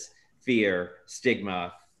ideas, fear,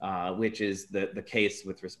 stigma, which is the case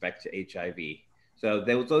with respect to HIV? So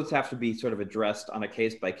those have to be sort of addressed on a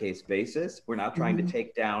case-by-case basis. We're not trying to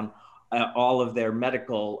take down all of their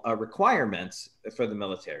medical requirements for the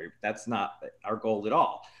military. That's not our goal at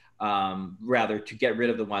all. Rather, to get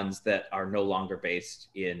rid of the ones that are no longer based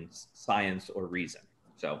in science or reason.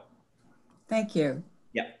 So, thank you.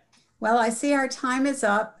 Yeah. Well, I see our time is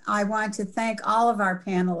up. I want to thank all of our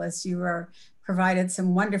panelists. You provided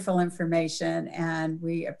some wonderful information, and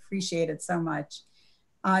we appreciate it so much.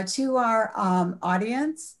 To our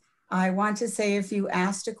audience, I want to say if you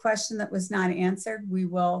asked a question that was not answered, we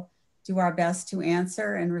will do our best to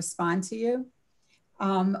answer and respond to you.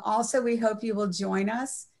 Also, we hope you will join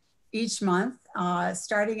us each month.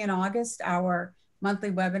 Starting in August, our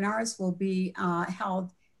monthly webinars will be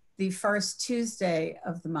held the first Tuesday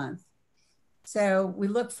of the month. So we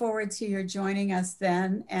look forward to your joining us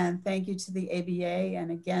then, and thank you to the ABA,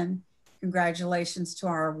 and again, congratulations to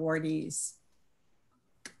our awardees.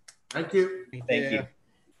 Thank you. Thank you.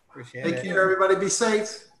 Appreciate it. Take care, everybody. Be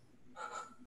safe.